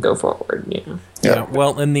point and go forward, Yeah,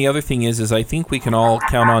 well, and the other thing is I think we can all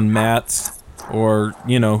count on Matt's or,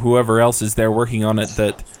 whoever else is there working on it,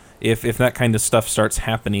 that if that kind of stuff starts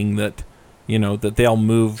happening, that, that they'll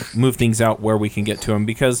move things out where we can get to them.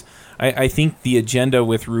 Because I think the agenda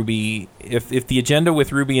with Ruby, if the agenda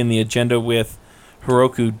with Ruby and the agenda with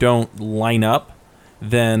Heroku don't line up,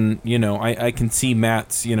 then, I can see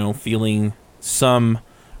Matt's, feeling some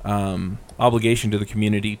obligation to the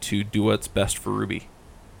community to do what's best for Ruby.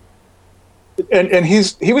 And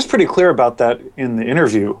he was pretty clear about that in the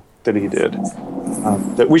interview that he did.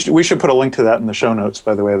 That we should put a link to that in the show notes,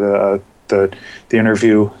 by the way, the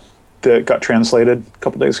interview that got translated a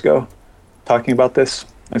couple days ago, talking about this.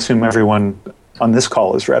 I assume everyone on this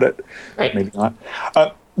call has read it. Right. Maybe not.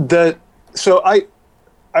 So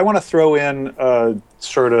I want to throw in a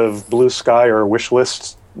sort of blue sky or wish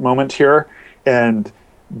list moment here, and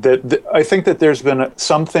that I think that there's been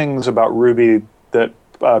some things about Ruby that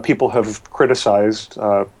people have criticized,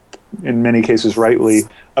 in many cases rightly,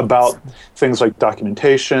 about things like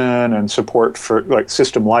documentation and support for like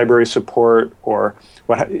system library support, or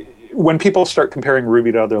when people start comparing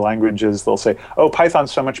Ruby to other languages, they'll say, oh,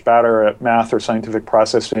 Python's so much better at math or scientific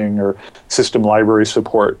processing or system library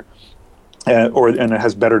support, and it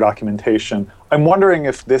has better documentation. I'm wondering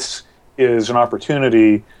if this is an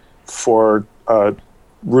opportunity for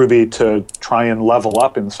Ruby to try and level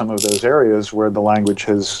up in some of those areas where the language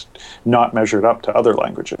has not measured up to other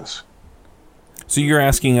languages. So you're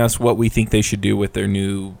asking us what we think they should do with their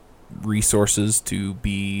new resources to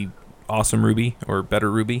be awesome Ruby or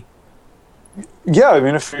better Ruby? Yeah, I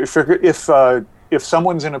mean, if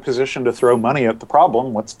someone's in a position to throw money at the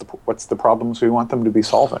problem, what's the problems we want them to be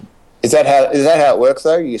solving? Is that how it works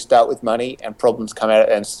though? You start with money and problems come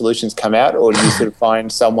out and solutions come out, or do you sort of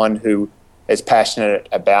find someone who is passionate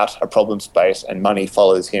about a problem space and money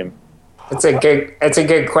follows him? It's a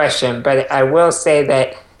good question, but I will say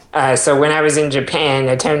that so when I was in Japan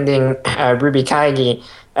attending Ruby Kaigi,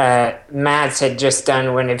 Mats had just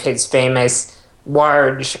done one of his famous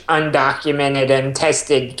large undocumented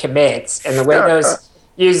untested commits, and the way those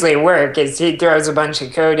usually work is he throws a bunch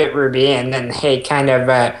of code at Ruby and then they kind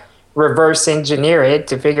of reverse engineer it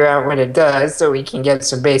to figure out what it does so we can get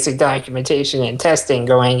some basic documentation and testing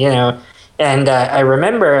going, And I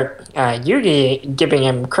remember Yugi giving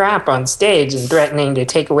him crap on stage and threatening to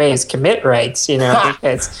take away his commit rights,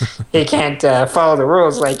 because he can't follow the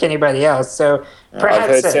rules like anybody else. So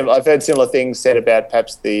perhaps I've heard similar things said about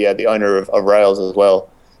perhaps the owner of Rails as well,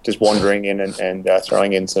 just wandering in and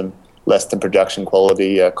throwing in some less than production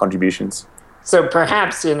quality contributions. So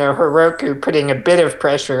perhaps, Heroku putting a bit of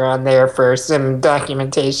pressure on there for some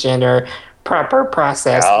documentation or proper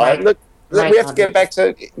process. We have to get back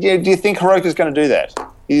to, do you think Heroku is going to do that?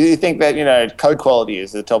 Do you think that, code quality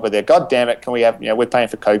is at the top of there? God damn it, can we have, we're paying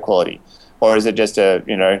for code quality? Or is it just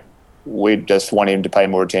we just want him to pay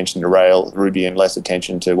more attention to Ruby and less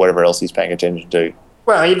attention to whatever else he's paying attention to?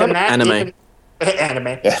 Well, even that. Anime.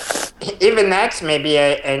 Anime. Yeah. Even that's maybe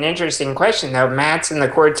an interesting question, though. Mats and the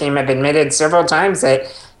core team have admitted several times that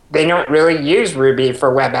they don't really use Ruby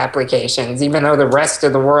for web applications, even though the rest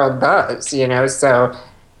of the world does, so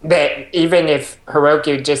that even if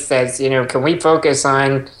Heroku just says, can we focus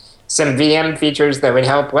on some VM features that would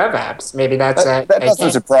help web apps? Maybe that's that doesn't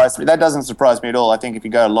surprise me. That doesn't surprise me at all. I think if you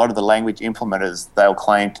go a lot of the language implementers, they'll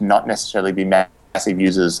claim to not necessarily be massive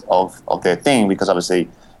users of their thing, because obviously,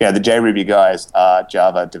 the JRuby guys are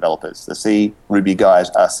Java developers. The C Ruby guys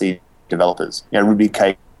are C developers. Ruby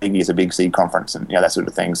Kaigi is a big C conference and that sort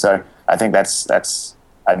of thing. So I think that's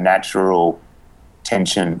a natural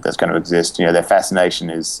tension that's going to exist. Their fascination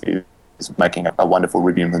is making a wonderful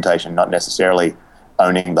Ruby implementation, not necessarily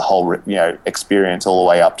owning the whole experience all the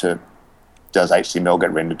way up to does HTML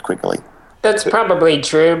get rendered quickly. That's probably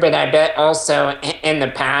true, but I bet also in the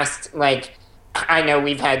past, I know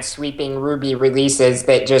we've had sweeping Ruby releases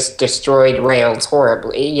that just destroyed Rails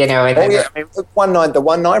horribly, the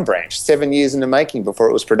 1.9 branch, 7 years in the making before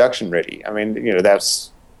it was production ready. I mean,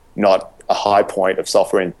 that's not a high point of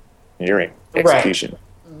software engineering execution. Right.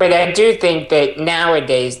 But I do think that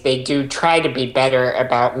nowadays they do try to be better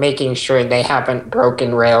about making sure they haven't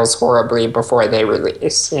broken Rails horribly before they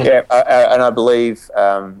release. Yeah, and I believe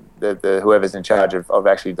the whoever's in charge of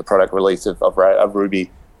actually the product release of Ruby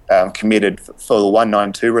committed for the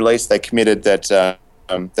 1.9.2 release. They committed that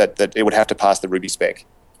that it would have to pass the Ruby spec.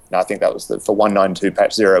 And I think that was for 1.9.2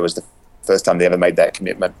 patch 0 was the first time they ever made that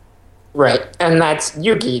commitment. Right, and that's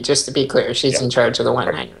Yugi, just to be clear. She's in charge of the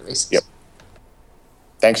 1.9 releases. Yep.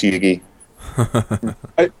 Thanks, Yugi.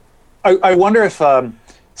 I wonder if some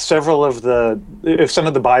of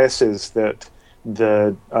the biases that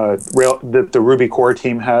the Ruby core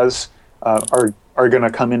team has are going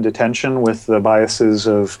to come into tension with the biases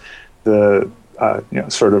of the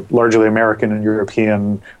sort of largely American and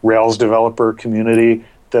European Rails developer community.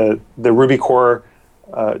 The Ruby core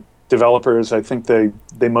developers, I think they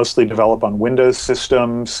mostly develop on Windows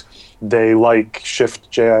systems. They like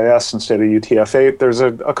Shift.js instead of UTF-8. There's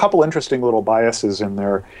a couple interesting little biases in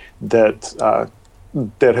there that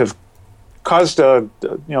have caused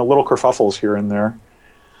little kerfuffles here and there,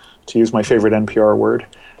 to use my favorite NPR word.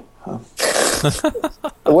 The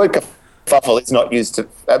word kerfuffle is not used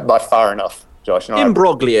by far enough, Josh. And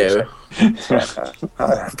Imbroglio.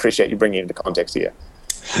 I appreciate you bringing it into context here.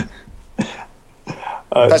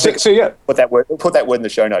 Yeah. Put that word in the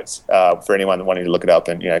show notes for anyone wanting to look it up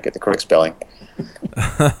and get the correct spelling.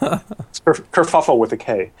 It's kerfuffle with a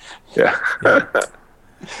K. Yeah.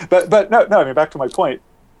 but no. I mean, back to my point.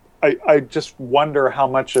 I just wonder how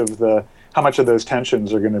much of those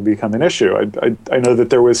tensions are going to become an issue. I know that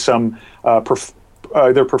there was some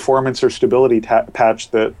either performance or stability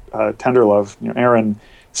patch that Tenderlove, Aaron,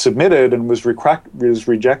 submitted and was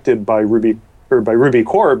rejected by Ruby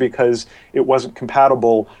core because it wasn't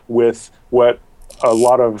compatible with what a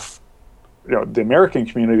lot of the American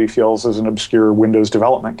community feels is an obscure Windows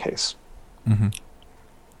development case. Mm-hmm.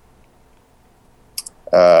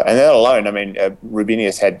 And that alone, I mean,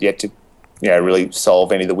 Rubinius had yet to, really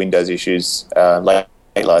solve any of the Windows issues late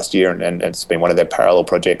last year, and it's been one of their parallel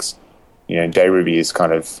projects. JRuby is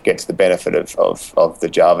kind of gets the benefit of the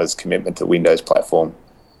Java's commitment to the Windows platform.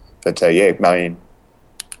 But I mean,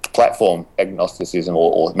 platform agnosticism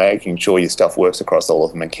or making sure your stuff works across all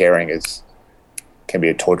of them and caring can be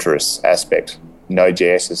a torturous aspect.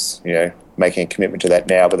 Node.js is, making a commitment to that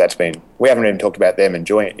now, but we haven't even talked about them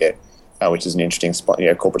enjoying it yet, which is an interesting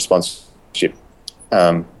corporate sponsorship.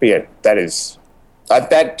 But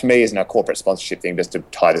that to me isn't a corporate sponsorship thing. Just to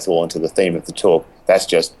tie this all into the theme of the talk, that's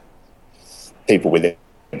just people with their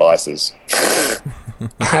biases.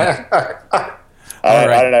 I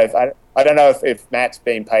don't know if Matt's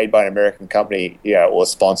being paid by an American company, or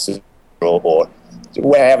sponsored, or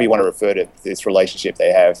however you want to refer to this relationship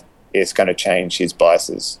they have, is going to change his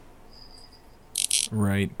biases.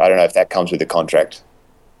 Right. I don't know if that comes with the contract.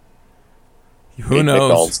 Who knows?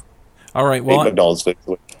 McDonald's. All right. Well, McDonald's.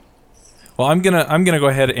 Well, I'm gonna go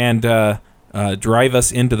ahead and drive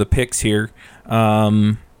us into the picks here,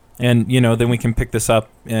 and then we can pick this up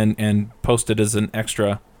and post it as an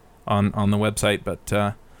extra on the website.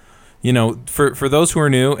 But for those who are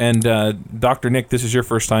new, and Dr. Nick, this is your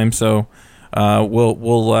first time, so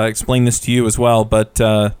we'll explain this to you as well. But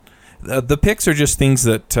the picks are just things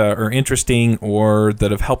that are interesting or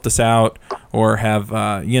that have helped us out or have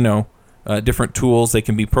different tools. They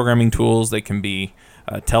can be programming tools. They can be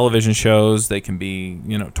television shows. They can be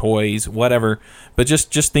toys, whatever. But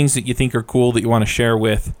just things that you think are cool that you want to share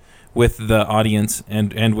with the audience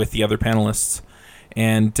and with the other panelists.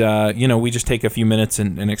 And we just take a few minutes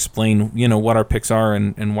and explain what our picks are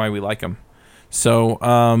and why we like them. So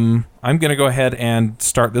I'm going to go ahead and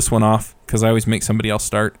start this one off because I always make somebody else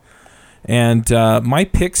start. And my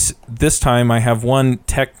picks this time, I have one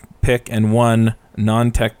tech pick and one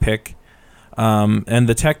non-tech pick. And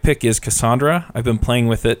the tech pick is Cassandra. I've been playing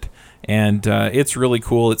with it, and it's really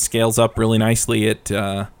cool. It scales up really nicely. It,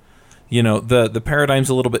 the paradigm's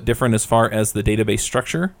a little bit different as far as the database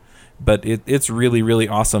structure, but it's really, really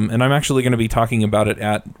awesome. And I'm actually going to be talking about it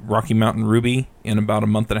at Rocky Mountain Ruby in about a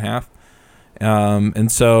month and a half.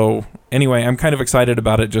 And so, anyway, I'm kind of excited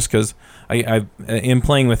about it just because in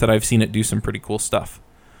playing with it, I've seen it do some pretty cool stuff.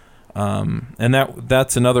 And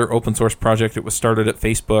that's another open source project. It was started at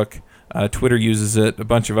Facebook. Twitter uses it. A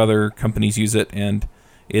bunch of other companies use it, and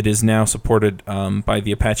it is now supported by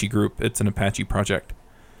the Apache group. It's an Apache project.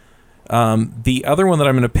 The other one that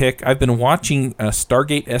I'm going to pick, I've been watching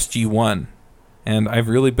Stargate SG-1, and I've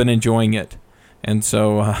really been enjoying it. And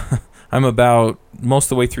so I'm about most of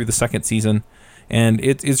the way through the second season, and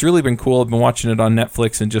it's really been cool. I've been watching it on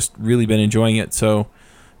Netflix and just really been enjoying it. So,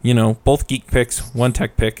 both geek picks, one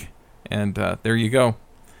tech pick, and there you go.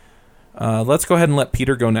 Let's go ahead and let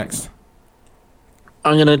Peter go next.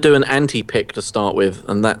 I'm going to do an anti-pick to start with,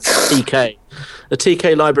 and that's TK. The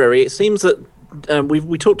TK library. It seems that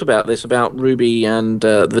we talked about this, about Ruby and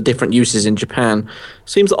the different uses in Japan.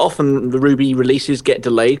 Seems that often the Ruby releases get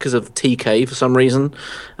delayed because of TK for some reason.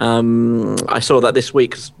 I saw that this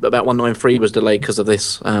week about 193 was delayed because of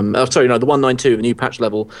this. The 192, the new patch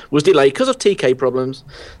level, was delayed because of TK problems.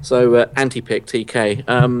 So anti-pick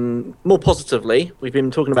TK. More positively, we've been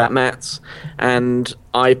talking about Mats, and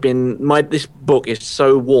this book is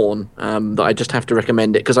so worn that I just have to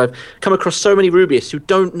recommend it because I've come across so many Rubyists who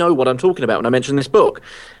don't know what I'm talking about when I mention this book.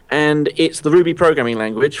 And it's the Ruby Programming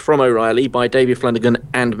Language from O'Reilly by David Flanagan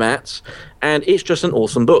and Mats. And it's just an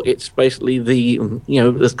awesome book. It's basically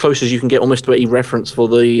as close as you can get almost to a reference for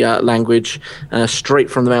the language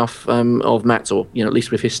straight from the mouth of Mats, or at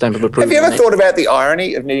least with his stamp of approval. Have you ever thought about the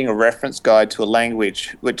irony of needing a reference guide to a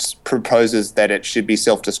language which proposes that it should be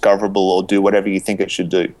self-discoverable or do whatever you think it should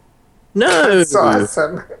do? No. That's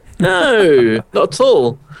awesome. No, not at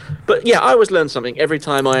all. But yeah, I always learn something every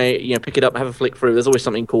time I pick it up, have a flick through. There's always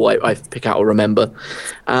something cool I pick out or remember.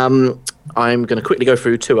 I'm going to quickly go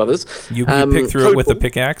through two others. You pick through it with a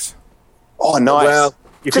pickaxe? Oh, nice. Well,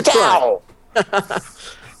 you could try.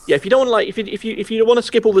 Yeah, if you don't want if you want to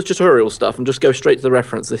skip all the tutorial stuff and just go straight to the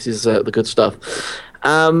reference, this is the good stuff.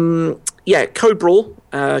 Code Brawl,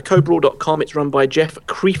 codebrawl.com. It's run by Jeff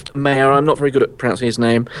Kreeftmeyer. I'm not very good at pronouncing his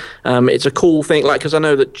name. It's a cool thing, because I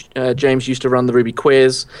know that James used to run the Ruby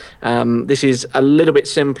quiz. This is a little bit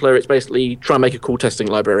simpler. It's basically try and make a cool testing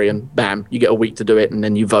library, and bam, you get a week to do it, and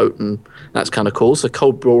then you vote, and that's kind of cool. So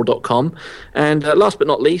codebrawl.com. And last but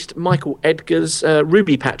not least, Michael Edgar's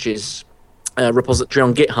Ruby Patches. repository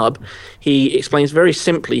on GitHub, he explains very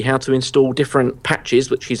simply how to install different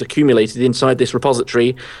patches which he's accumulated inside this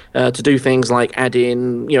repository to do things like add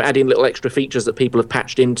in little extra features that people have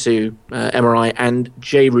patched into MRI and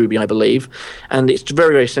JRuby, I believe. And it's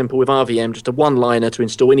very, very simple with RVM, just a one-liner to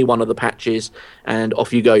install any one of the patches, and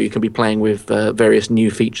off you go. You can be playing with various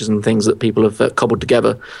new features and things that people have cobbled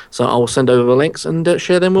together. So I'll send over the links and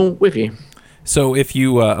share them all with you. So if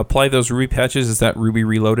you apply those Ruby patches, is that Ruby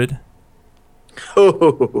Reloaded?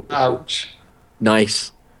 Oh, Ouch.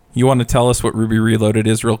 nice. You want to tell us what Ruby Reloaded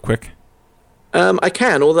is real quick? I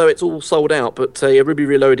can, although it's all sold out. But Ruby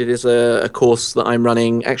Reloaded is a course that I'm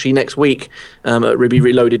running actually next week at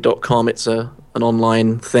rubyreloaded.com. It's an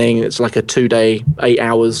online thing. It's like a 2-day, 8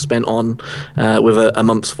 hours spent on with a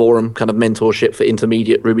month's forum kind of mentorship for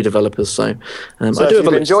intermediate Ruby developers. So So I if do have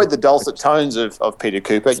you've a enjoyed the dulcet tones of Peter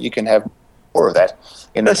Cooper, you can have more of that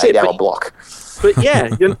in an 8-hour block. But yeah,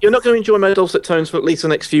 you're not going to enjoy my dulcet tones for at least the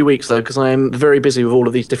next few weeks, though, because I am very busy with all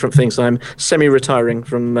of these different things. So I'm semi-retiring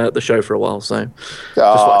from the show for a while. So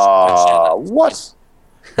What?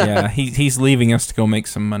 Yeah, he's leaving us to go make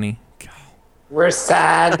some money. We're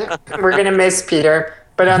sad. We're going to miss Peter.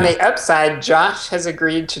 But on the upside, Josh has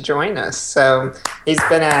agreed to join us. So he's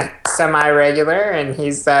been a semi-regular, and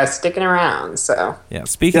he's sticking around. So Yeah,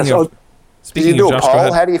 speaking Do you of do a Josh, go poll?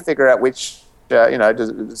 ahead. How do you figure out which,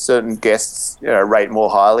 does certain guests, rate more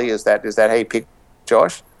highly? Is that how you pick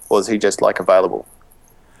Josh, or is he just like available?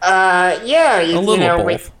 yeah, A little of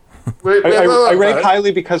both. I rate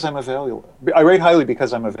highly because I'm available.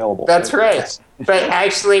 That's right. But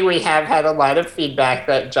actually, we have had a lot of feedback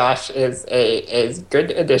that Josh is a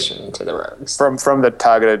good addition to the Rogues. From the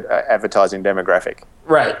targeted advertising demographic.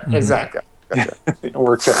 Right, exactly. Gotcha. It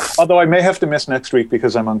works out. Although I may have to miss next week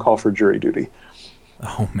because I'm on call for jury duty.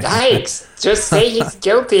 Oh man. Yikes. Just say he's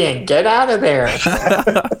guilty and get out of there.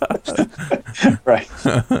 Right.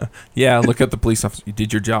 Yeah, look at the police officer. You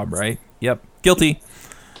did your job, right? Yep. Guilty.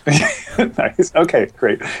 Nice. Okay,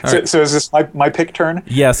 great. So is this my pick turn?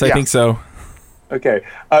 Yes, I think so. Okay.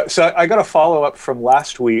 So I got a follow-up from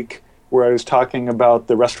last week where I was talking about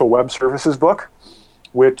the RESTful Web Services book,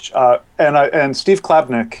 which and Steve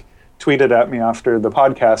Klabnik tweeted at me after the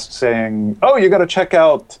podcast saying, "Oh, you got to check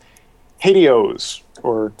out Hateos,"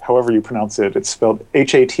 or however you pronounce it. It's spelled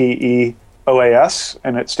HATEOAS,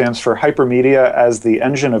 and it stands for Hypermedia as the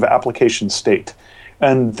Engine of Application State.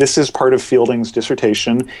 And this is part of Fielding's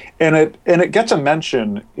dissertation, and it gets a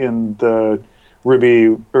mention in the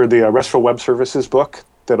Ruby or the RESTful Web Services book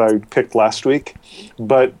that I picked last week,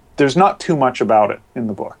 but there's not too much about it in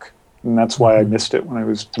the book, and that's why I missed it when I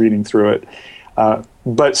was reading through it.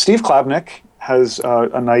 But Steve Klabnik has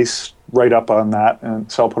a nice write-up on that,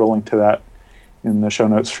 and so I'll put a link to that in the show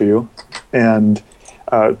notes for you. And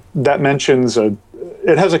that mentions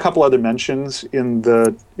it has a couple other mentions in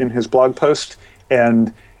his blog post,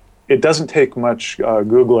 and it doesn't take much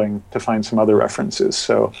Googling to find some other references.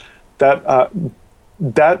 So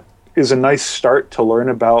that is a nice start to learn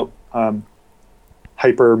about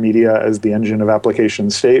hypermedia as the engine of application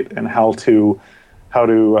state and how to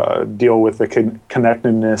deal with the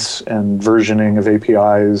connectedness and versioning of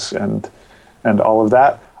APIs and all of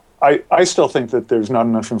that. I still think that there's not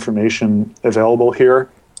enough information available here,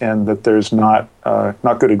 and that there's not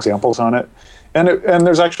good examples on it. And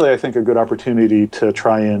there's actually, I think, a good opportunity to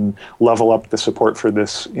try and level up the support for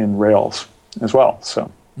this in Rails as well. So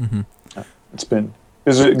it's been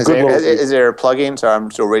is there a plugin? So I'm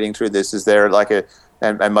still reading through this. Is there like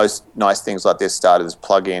and most nice things like this start as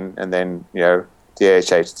plugin, and then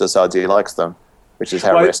DHH decides he likes them, which is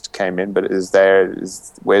how REST came in. But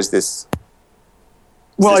where's this?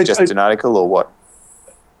 Is this just an article or what?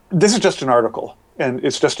 This is just an article, and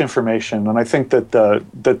it's just information. And I think that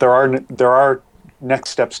there are next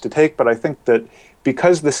steps to take. But I think that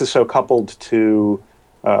because this is so coupled to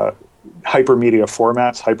hypermedia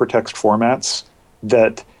formats, hypertext formats,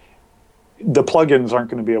 that the plugins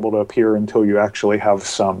aren't going to be able to appear until you actually have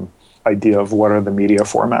some idea of what are the media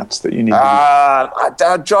formats that you need to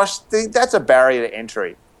use. Josh, that's a barrier to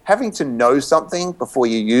entry. Having to know something before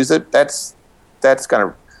you use it, that's going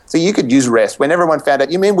to... So you could use REST. When everyone found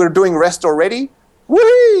out, you mean we're doing REST already?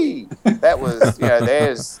 Whee! That was,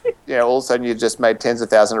 there's, all of a sudden you just made tens of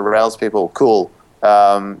thousands of Rails people cool.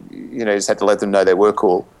 You just had to let them know they were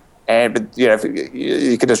cool. But if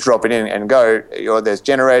you could just drop it in and go, there's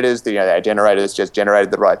generators, our generators just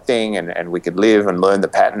generated the right thing, and we could live and learn the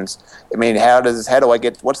patterns. I mean,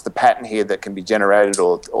 what's the pattern here that can be generated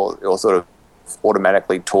or sort of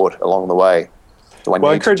automatically taught along the way? So when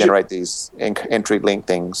you need to generate these entry link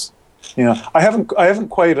things. I haven't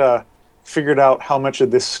quite figured out how much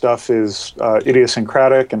of this stuff is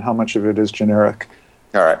idiosyncratic and how much of it is generic.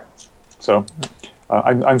 All right. So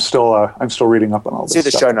I'm still reading up on all this. See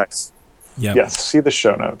the stuff. show notes. Yeah. Yes, see the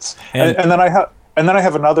show notes. And then I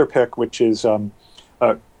have another pick, which is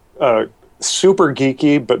super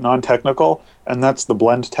geeky but non-technical, and that's the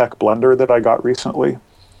BlendTech blender that I got recently.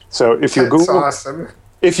 So if you That's Google, awesome.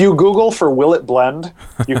 if you Google for "will it blend,"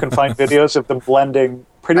 you can find videos of them blending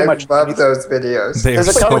pretty much. I love those videos. They are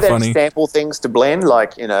Does it come so with any funny. sample things to blend,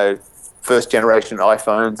 like, first generation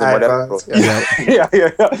iPhones and whatever? iPhones, Yeah. yeah.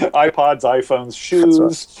 iPods, iPhones,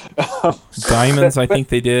 shoes. Diamonds, I think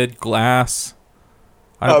they did. Glass.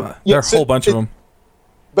 There are a whole bunch of them.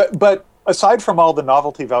 But aside from all the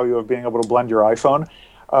novelty value of being able to blend your iPhone,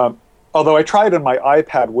 although I tried and my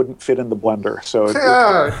iPad wouldn't fit in the blender, so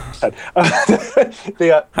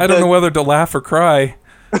I don't know whether to laugh or cry.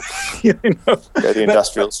 you know. The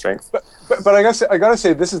industrial strength. But I gotta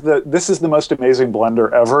say this is the most amazing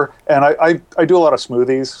blender ever, and I do a lot of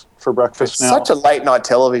smoothies for breakfast It's now. such a late night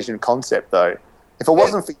television concept, though. If it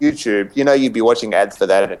wasn't for YouTube, you'd be watching ads for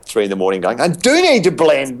that at 3 a.m. going, I do need to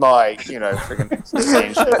blend my, freaking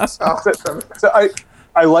same shit. Awesome. So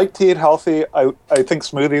I like to eat healthy. I think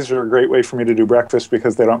smoothies are a great way for me to do breakfast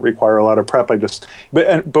because they don't require a lot of prep.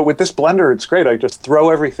 But with this blender, it's great. I just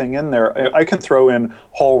throw everything in there. I can throw in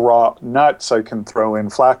whole raw nuts. I can throw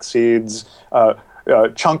in flax seeds,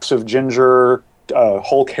 chunks of ginger,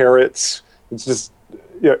 whole carrots. It's just,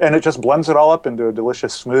 and it just blends it all up into a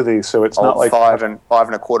delicious smoothie. So it's not like 5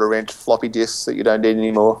 1/4 inch floppy disks that you don't need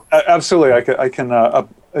anymore. Absolutely, I can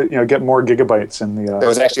get more gigabytes in the. There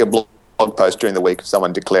was actually a blog post during the week of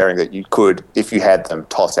someone declaring that you could, if you had them,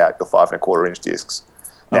 toss out your 5 1/4 inch discs.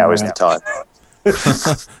 Now is the time.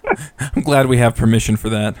 I'm glad we have permission for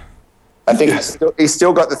that. I think he's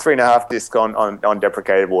still got the 3.5 disc on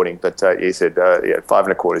deprecated warning, but he said 5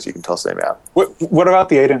 1/4 you can toss them out. What about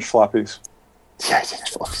the 8-inch floppies? Yeah,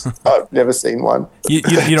 I've never seen one. You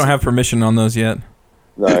don't have permission on those yet.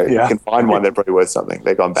 No, Yeah. you can find one that's probably worth something.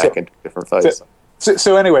 They've gone back into a different phase.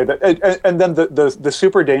 So anyway, and then the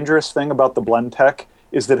super dangerous thing about the BlendTech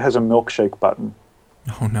is that it has a milkshake button.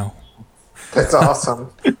 Oh no. That's awesome.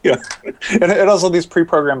 Yeah, and it has all these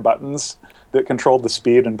pre-programmed buttons that control the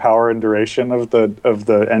speed and power and duration of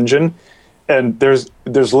the engine, and there's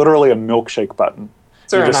literally a milkshake button.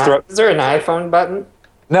 Is there an iPhone button?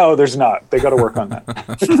 No, there's not. They got to work on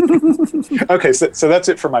that. Okay, so that's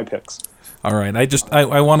it for my picks. All right.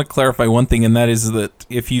 I want to clarify one thing, and that is that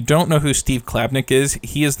if you don't know who Steve Klabnik is,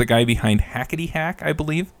 he is the guy behind Hackety Hack, I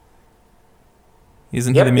believe.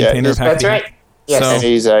 Isn't he the maintainer of Hackety That's right. Hack? Yes. So-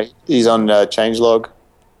 And he's on Changelog.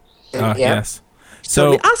 Yes.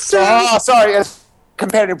 So Sorry,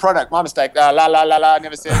 competitive product. My mistake.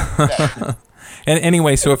 Never said that. and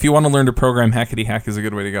anyway, so if you want to learn to program, Hackety Hack is a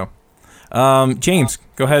good way to go. James,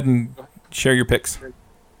 go ahead and share your picks.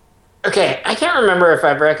 Okay, I can't remember if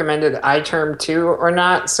I've recommended iTerm 2 or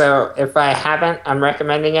not, so if I haven't, I'm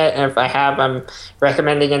recommending it, and if I have, I'm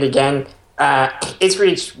recommending it again. It's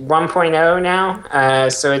reached 1.0 now,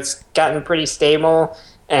 so it's gotten pretty stable,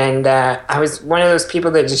 and I was one of those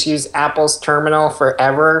people that just used Apple's terminal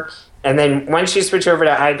forever, and then once you switch over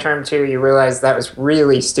to iTerm 2, you realize that was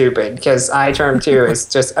really stupid, because iTerm 2 is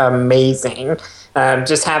just amazing.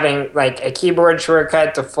 Just having like a keyboard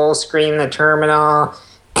shortcut to full screen the terminal.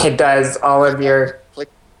 It does all of your... Click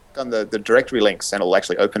on the directory links and it'll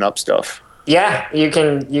actually open up stuff. Yeah, you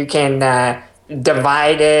can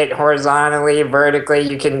divide it horizontally, vertically.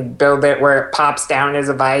 You can build it where it pops down as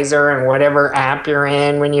a visor and whatever app you're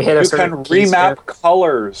in when you hit a You certain can remap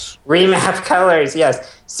colors. Remap colors,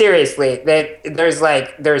 yes. Seriously,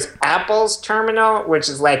 there's Apple's terminal, which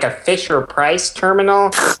is like a Fisher-Price terminal,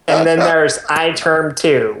 and then there's iTerm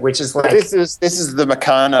 2, which is like... This is the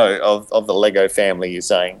Meccano of the Lego family, you're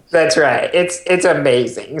saying? That's right. It's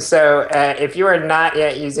amazing. So if you are not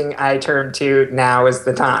yet using iTerm 2, now is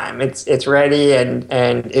the time. It's ready and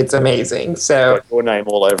it's amazing. So Your name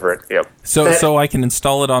all over it, yep. So I can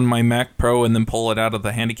install it on my Mac Pro and then pull it out of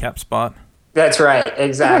the handicap spot? that's right,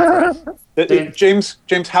 exactly. James,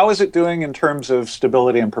 how is it doing in terms of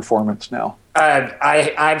stability and performance now?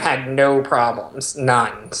 I've had no problems,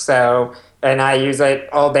 none. So, and I use it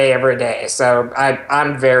all day, every day. So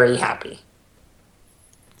I'm very happy.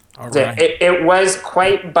 All right. It was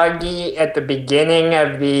quite buggy at the beginning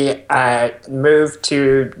of the move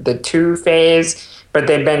to the 2 phase, but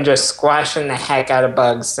they've been just squashing the heck out of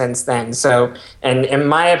bugs since then. So, and in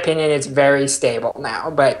my opinion, it's very stable now.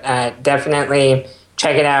 But definitely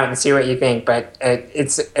check it out and see what you think. But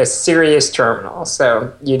it's a serious terminal,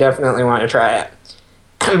 so you definitely want to try it.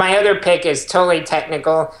 My other pick is totally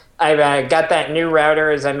technical. I've got that new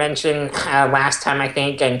router, as I mentioned last time, I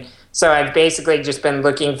think, and so I've basically just been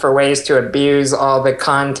looking for ways to abuse all the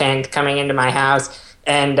content coming into my house.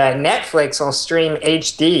 And Netflix will stream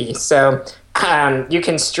HD, so you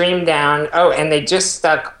can stream down. Oh, and they just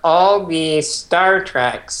stuck all the Star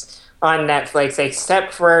Treks on Netflix,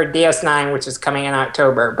 except for DS9, which is coming in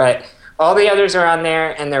October. But all the others are on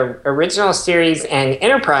there, and the original series and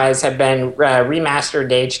Enterprise have been remastered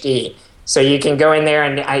to HD. So you can go in there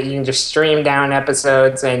and you can just stream down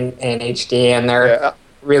episodes in HD, and they're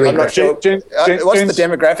really I'm not good. sure. What's the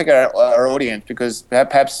demographic of our audience? Because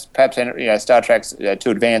perhaps Star Trek's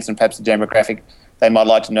too advanced, and perhaps the demographic, they might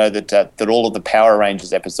like to know that all of the Power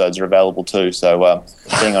Rangers episodes are available too. So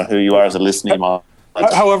depending on who you are as a listener, you might.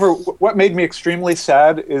 However, what made me extremely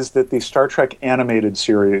sad is that the Star Trek animated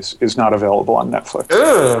series is not available on Netflix.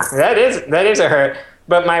 Ooh, that is a hurt.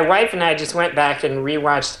 But my wife and I just went back and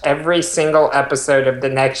rewatched every single episode of The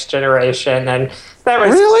Next Generation, and that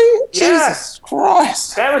was Really? Yeah, Jesus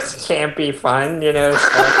Christ! that was campy fun,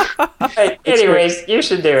 So. Anyways, you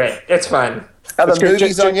should do it. It's fun. Are the good.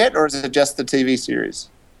 movies on yet, or is it just the TV series?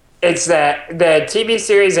 It's the TV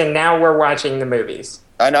series, and now we're watching the movies.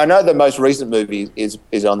 I know the most recent movie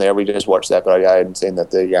is on there. We just watched that, but I hadn't seen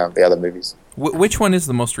the other movies. Which one is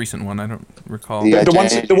the most recent one? I don't recall.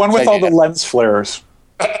 The one with all the lens flares.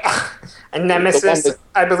 And Nemesis,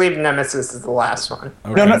 I believe Nemesis is the last one.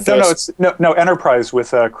 Okay. No, Enterprise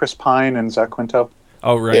with Chris Pine and Zach Quinto.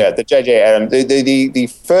 Oh, right. Yeah, the J.J. Abrams, the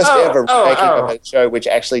first ever making of a show which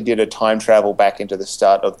actually did a time travel back into the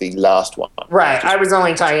start of the last one. Right, I was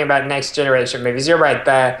only talking about Next Generation movies. You're right.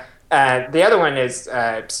 The other one is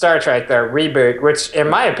Star Trek, the reboot, which, in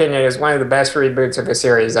my opinion, is one of the best reboots of a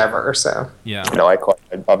series ever. So Yeah. No,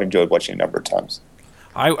 I've enjoyed watching a number of times.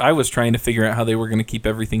 I was trying to figure out how they were going to keep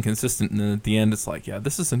everything consistent, and then at the end, it's like, yeah,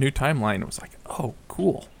 this is a new timeline. It was like, oh,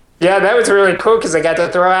 cool. yeah, that was really cool because they got to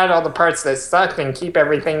throw out all the parts that sucked and keep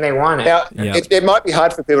everything they wanted. Now, Yeah. it might be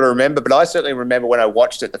hard for people to remember, but I certainly remember when I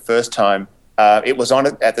watched it the first time. It was on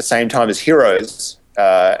at the same time as Heroes,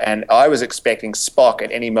 and I was expecting Spock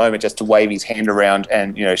at any moment just to wave his hand around,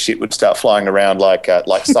 and shit would start flying around like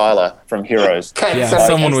Sylar from Heroes. Yeah,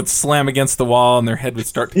 someone would slam against the wall, and their head would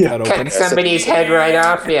start to cut open. cut somebody's head right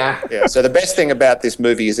off. Yeah. Yeah. So the best thing about this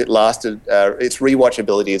movie is it lasted. Its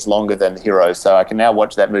rewatchability is longer than Heroes, so I can now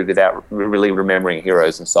watch that movie without really remembering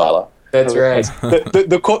Heroes and Sylar. That's right.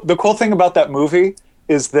 The cool thing about that movie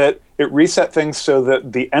is that it reset things so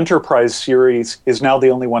that the Enterprise series is now the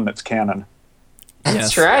only one that's canon.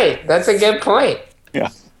 That's right. That's a good point. Yeah.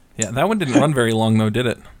 Yeah, that one didn't run very long, though, did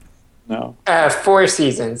it? No. 4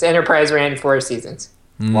 seasons. Enterprise ran 4 seasons.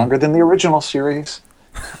 Longer than the original series.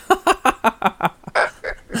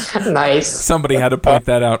 Nice. Somebody had to point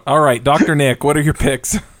that out. All right, Dr. Nick, what are your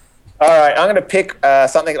picks? All right, I'm going to pick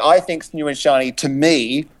something that I think is new and shiny to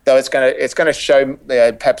me, though it's going to show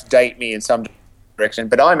perhaps date me in some direction.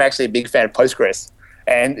 But I'm actually a big fan of Postgres.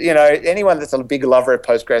 And, anyone that's a big lover of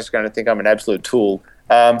Postgres is going to think I'm an absolute tool.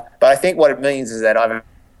 But I think what it means is that I've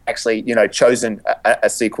actually, chosen a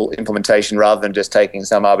SQL implementation rather than just taking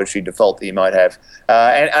some arbitrary default that you might have.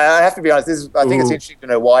 And I have to be honest, I think it's interesting to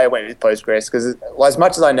know why I went with Postgres, because as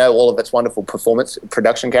much as I know all of its wonderful performance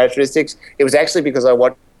production characteristics, it was actually because I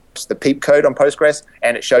watched the PEEP code on Postgres,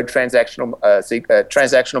 and it showed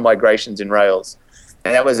transactional migrations in Rails.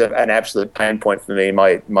 And that was an absolute pain point for me.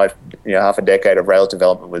 My half a decade of Rails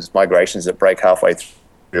development was migrations that break halfway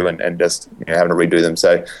through and just having to redo them.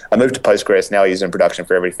 So I moved to Postgres. Now I use it in production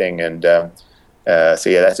for everything. And so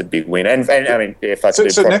that's a big win. And I mean, if I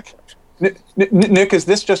Nick, is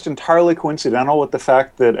this just entirely coincidental with the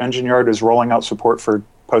fact that EngineYard is rolling out support for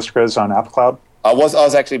Postgres on App Cloud? I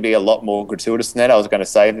was actually being a lot more gratuitous than that. I was going to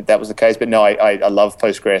say that was the case, but no, I love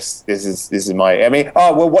Postgres. This is my. I mean,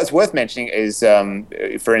 what's worth mentioning is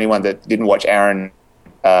for anyone that didn't watch Aaron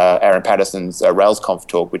Patterson's RailsConf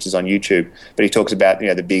talk, which is on YouTube, but he talks about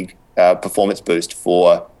the big performance boost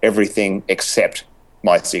for everything except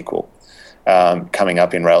MySQL coming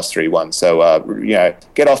up in Rails 3.1. So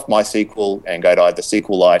get off MySQL and go to either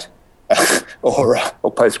SQLite or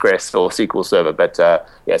Postgres or SQL Server, but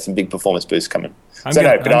some big performance boosts coming.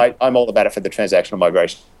 I'm all about it for the transactional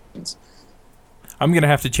migrations. I'm going to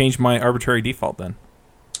have to change my arbitrary default then.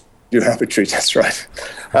 You're arbitrary, that's right.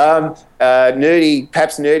 Perhaps nerdy.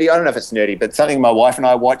 I don't know if it's nerdy, but something my wife and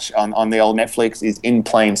I watch on the old Netflix is In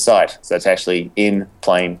Plain Sight. So it's actually In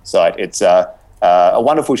Plain Sight. It's a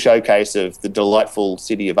wonderful showcase of the delightful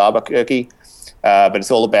city of Albuquerque, but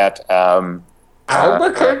it's all about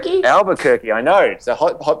Albuquerque? Albuquerque, I know. It's a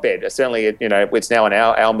hotbed. Certainly, it's now on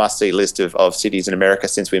our must-see list of cities in America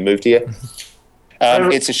since we moved here.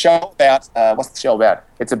 It's a show about what's the show about?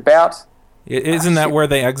 It's about Isn't that where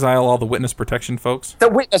they exile all the witness protection folks? the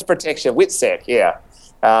witness protection, WITSEC, yeah.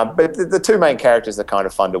 But the two main characters are kind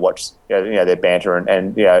of fun to watch. You know their banter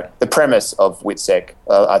and the premise of WITSEC.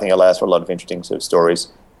 I think allows for a lot of interesting sort of stories.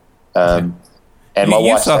 And my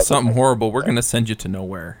You wife saw said- something horrible. We're going to send you to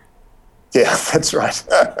nowhere. Yeah, that's right.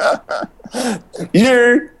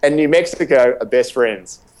 You and New Mexico are best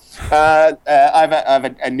friends. I have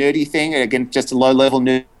a nerdy thing, again, just a low-level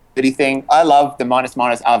nerdy thing. I love the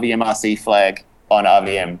 ---- RVMRC flag on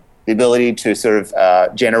RVM. The ability to sort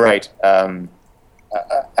of generate a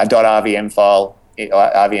 .rvm file,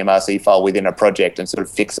 RVMRC file within a project and sort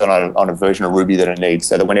of fix it on a version of Ruby that it needs,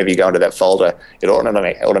 so that whenever you go into that folder, it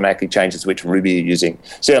automatically changes which Ruby you're using.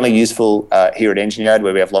 Certainly useful here at Engineered,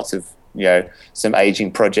 where we have lots of some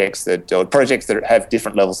aging projects that have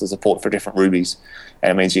different levels of support for different Rubies,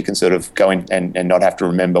 and it means you can sort of go in and not have to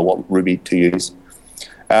remember what Ruby to use.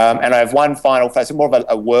 And I have one final phase, more of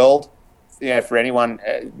a world, for anyone.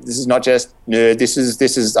 This is not just nerd. This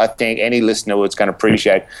is I think any listener was going to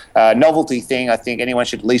appreciate. Novelty thing I think anyone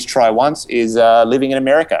should at least try once is living in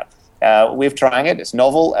America. We're trying it. It's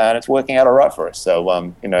novel and it's working out all right for us.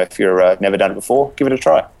 So if you're never done it before, give it a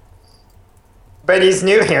try. But he's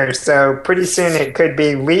new here, so pretty soon it could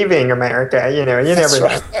be leaving America. You never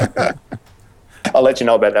know. I'll let you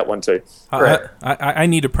know about that one too. I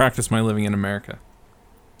need to practice my living in America.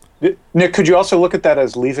 Nick, could you also look at that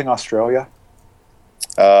as leaving Australia?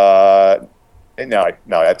 No,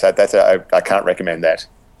 that's I can't recommend that.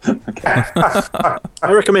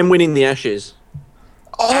 I recommend winning the Ashes.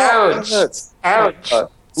 Ouch. Ouch.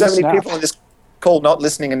 So many people on this call not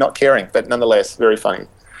listening and not caring, but nonetheless, very funny.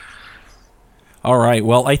 All right.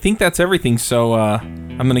 Well, I think that's everything. So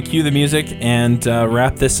I'm going to cue the music and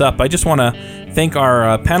wrap this up. I just want to thank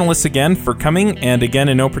our panelists again for coming. And again,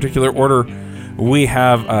 in no particular order, we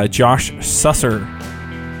have Josh Susser.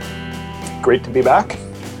 Great to be back.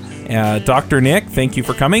 Dr. Nick, thank you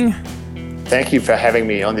for coming. Thank you for having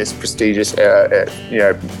me on this prestigious,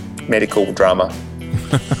 medical drama.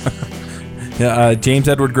 James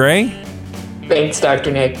Edward Gray. Thanks,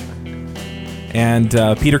 Dr. Nick. And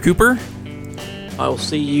Peter Cooper. I'll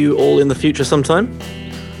see you all in the future sometime.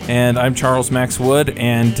 And I'm Charles Max Wood,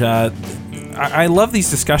 and I love these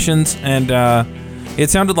discussions, and it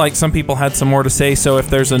sounded like some people had some more to say, so if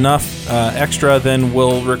there's enough extra, then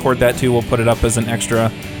we'll record that too. We'll put it up as an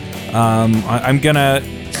extra. I'm going to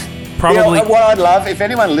probably... what I'd love, if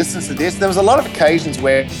anyone listens to this, there was a lot of occasions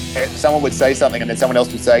where someone would say something and then someone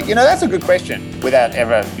else would say, that's a good question, without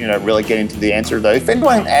ever, really getting to the answer of those. If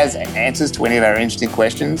anyone has answers to any of our interesting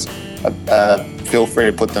questions, feel free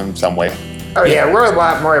to put them somewhere. Oh yeah, we're a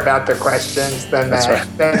lot more about the questions than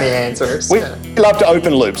than the answers. We love to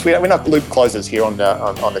open loops. We're not loop closers here on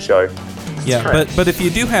the show. Yeah, but if you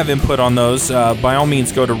do have input on those, by all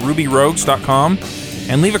means go to rubyrogues.com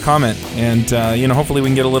and leave a comment, and hopefully we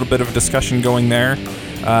can get a little bit of a discussion going there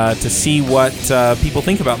to see what people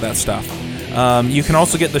think about that stuff. You can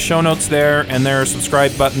also get the show notes there, and there are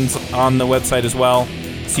subscribe buttons on the website as well,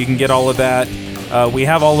 so you can get all of that. We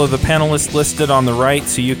have all of the panelists listed on the right,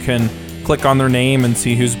 so you can click on their name and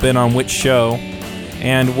see who's been on which show.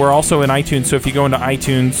 And we're also in iTunes, so if you go into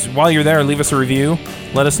iTunes, while you're there, leave us a review.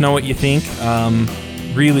 Let us know what you think.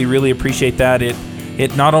 Really, really appreciate that.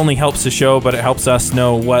 It not only helps the show, but it helps us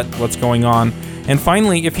know what's going on. And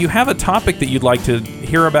finally, if you have a topic that you'd like to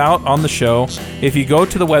hear about on the show, if you go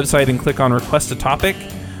to the website and click on Request a Topic,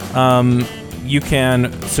 you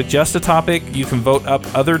can suggest a topic. You can vote up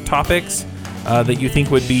other topics that you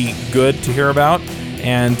think would be good to hear about.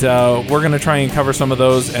 And we're going to try and cover some of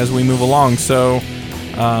those as we move along. So,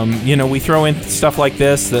 we throw in stuff like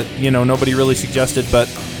this that, nobody really suggested, but,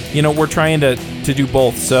 we're trying to do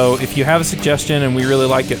both. So if you have a suggestion and we really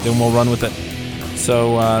like it, then we'll run with it.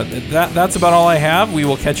 So that's about all I have. We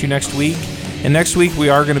will catch you next week. And next week we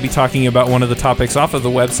are going to be talking about one of the topics off of the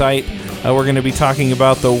website. We're going to be talking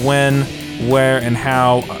about the when, where, and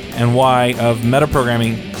how, and why of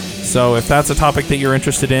metaprogramming. So if that's a topic that you're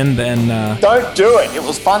interested in, then... Don't do it. It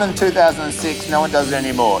was fun in 2006. No one does it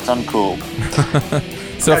anymore. It's uncool.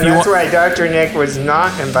 So if that's why Dr. Nick was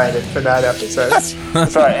not invited for that episode.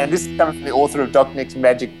 That's right. And this is coming from the author of Dr. Nick's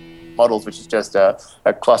Magic Models, which is just a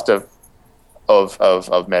cluster of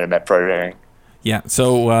MetaMap programming. Yeah.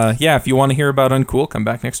 So, if you want to hear about Uncool, come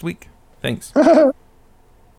back next week. Thanks.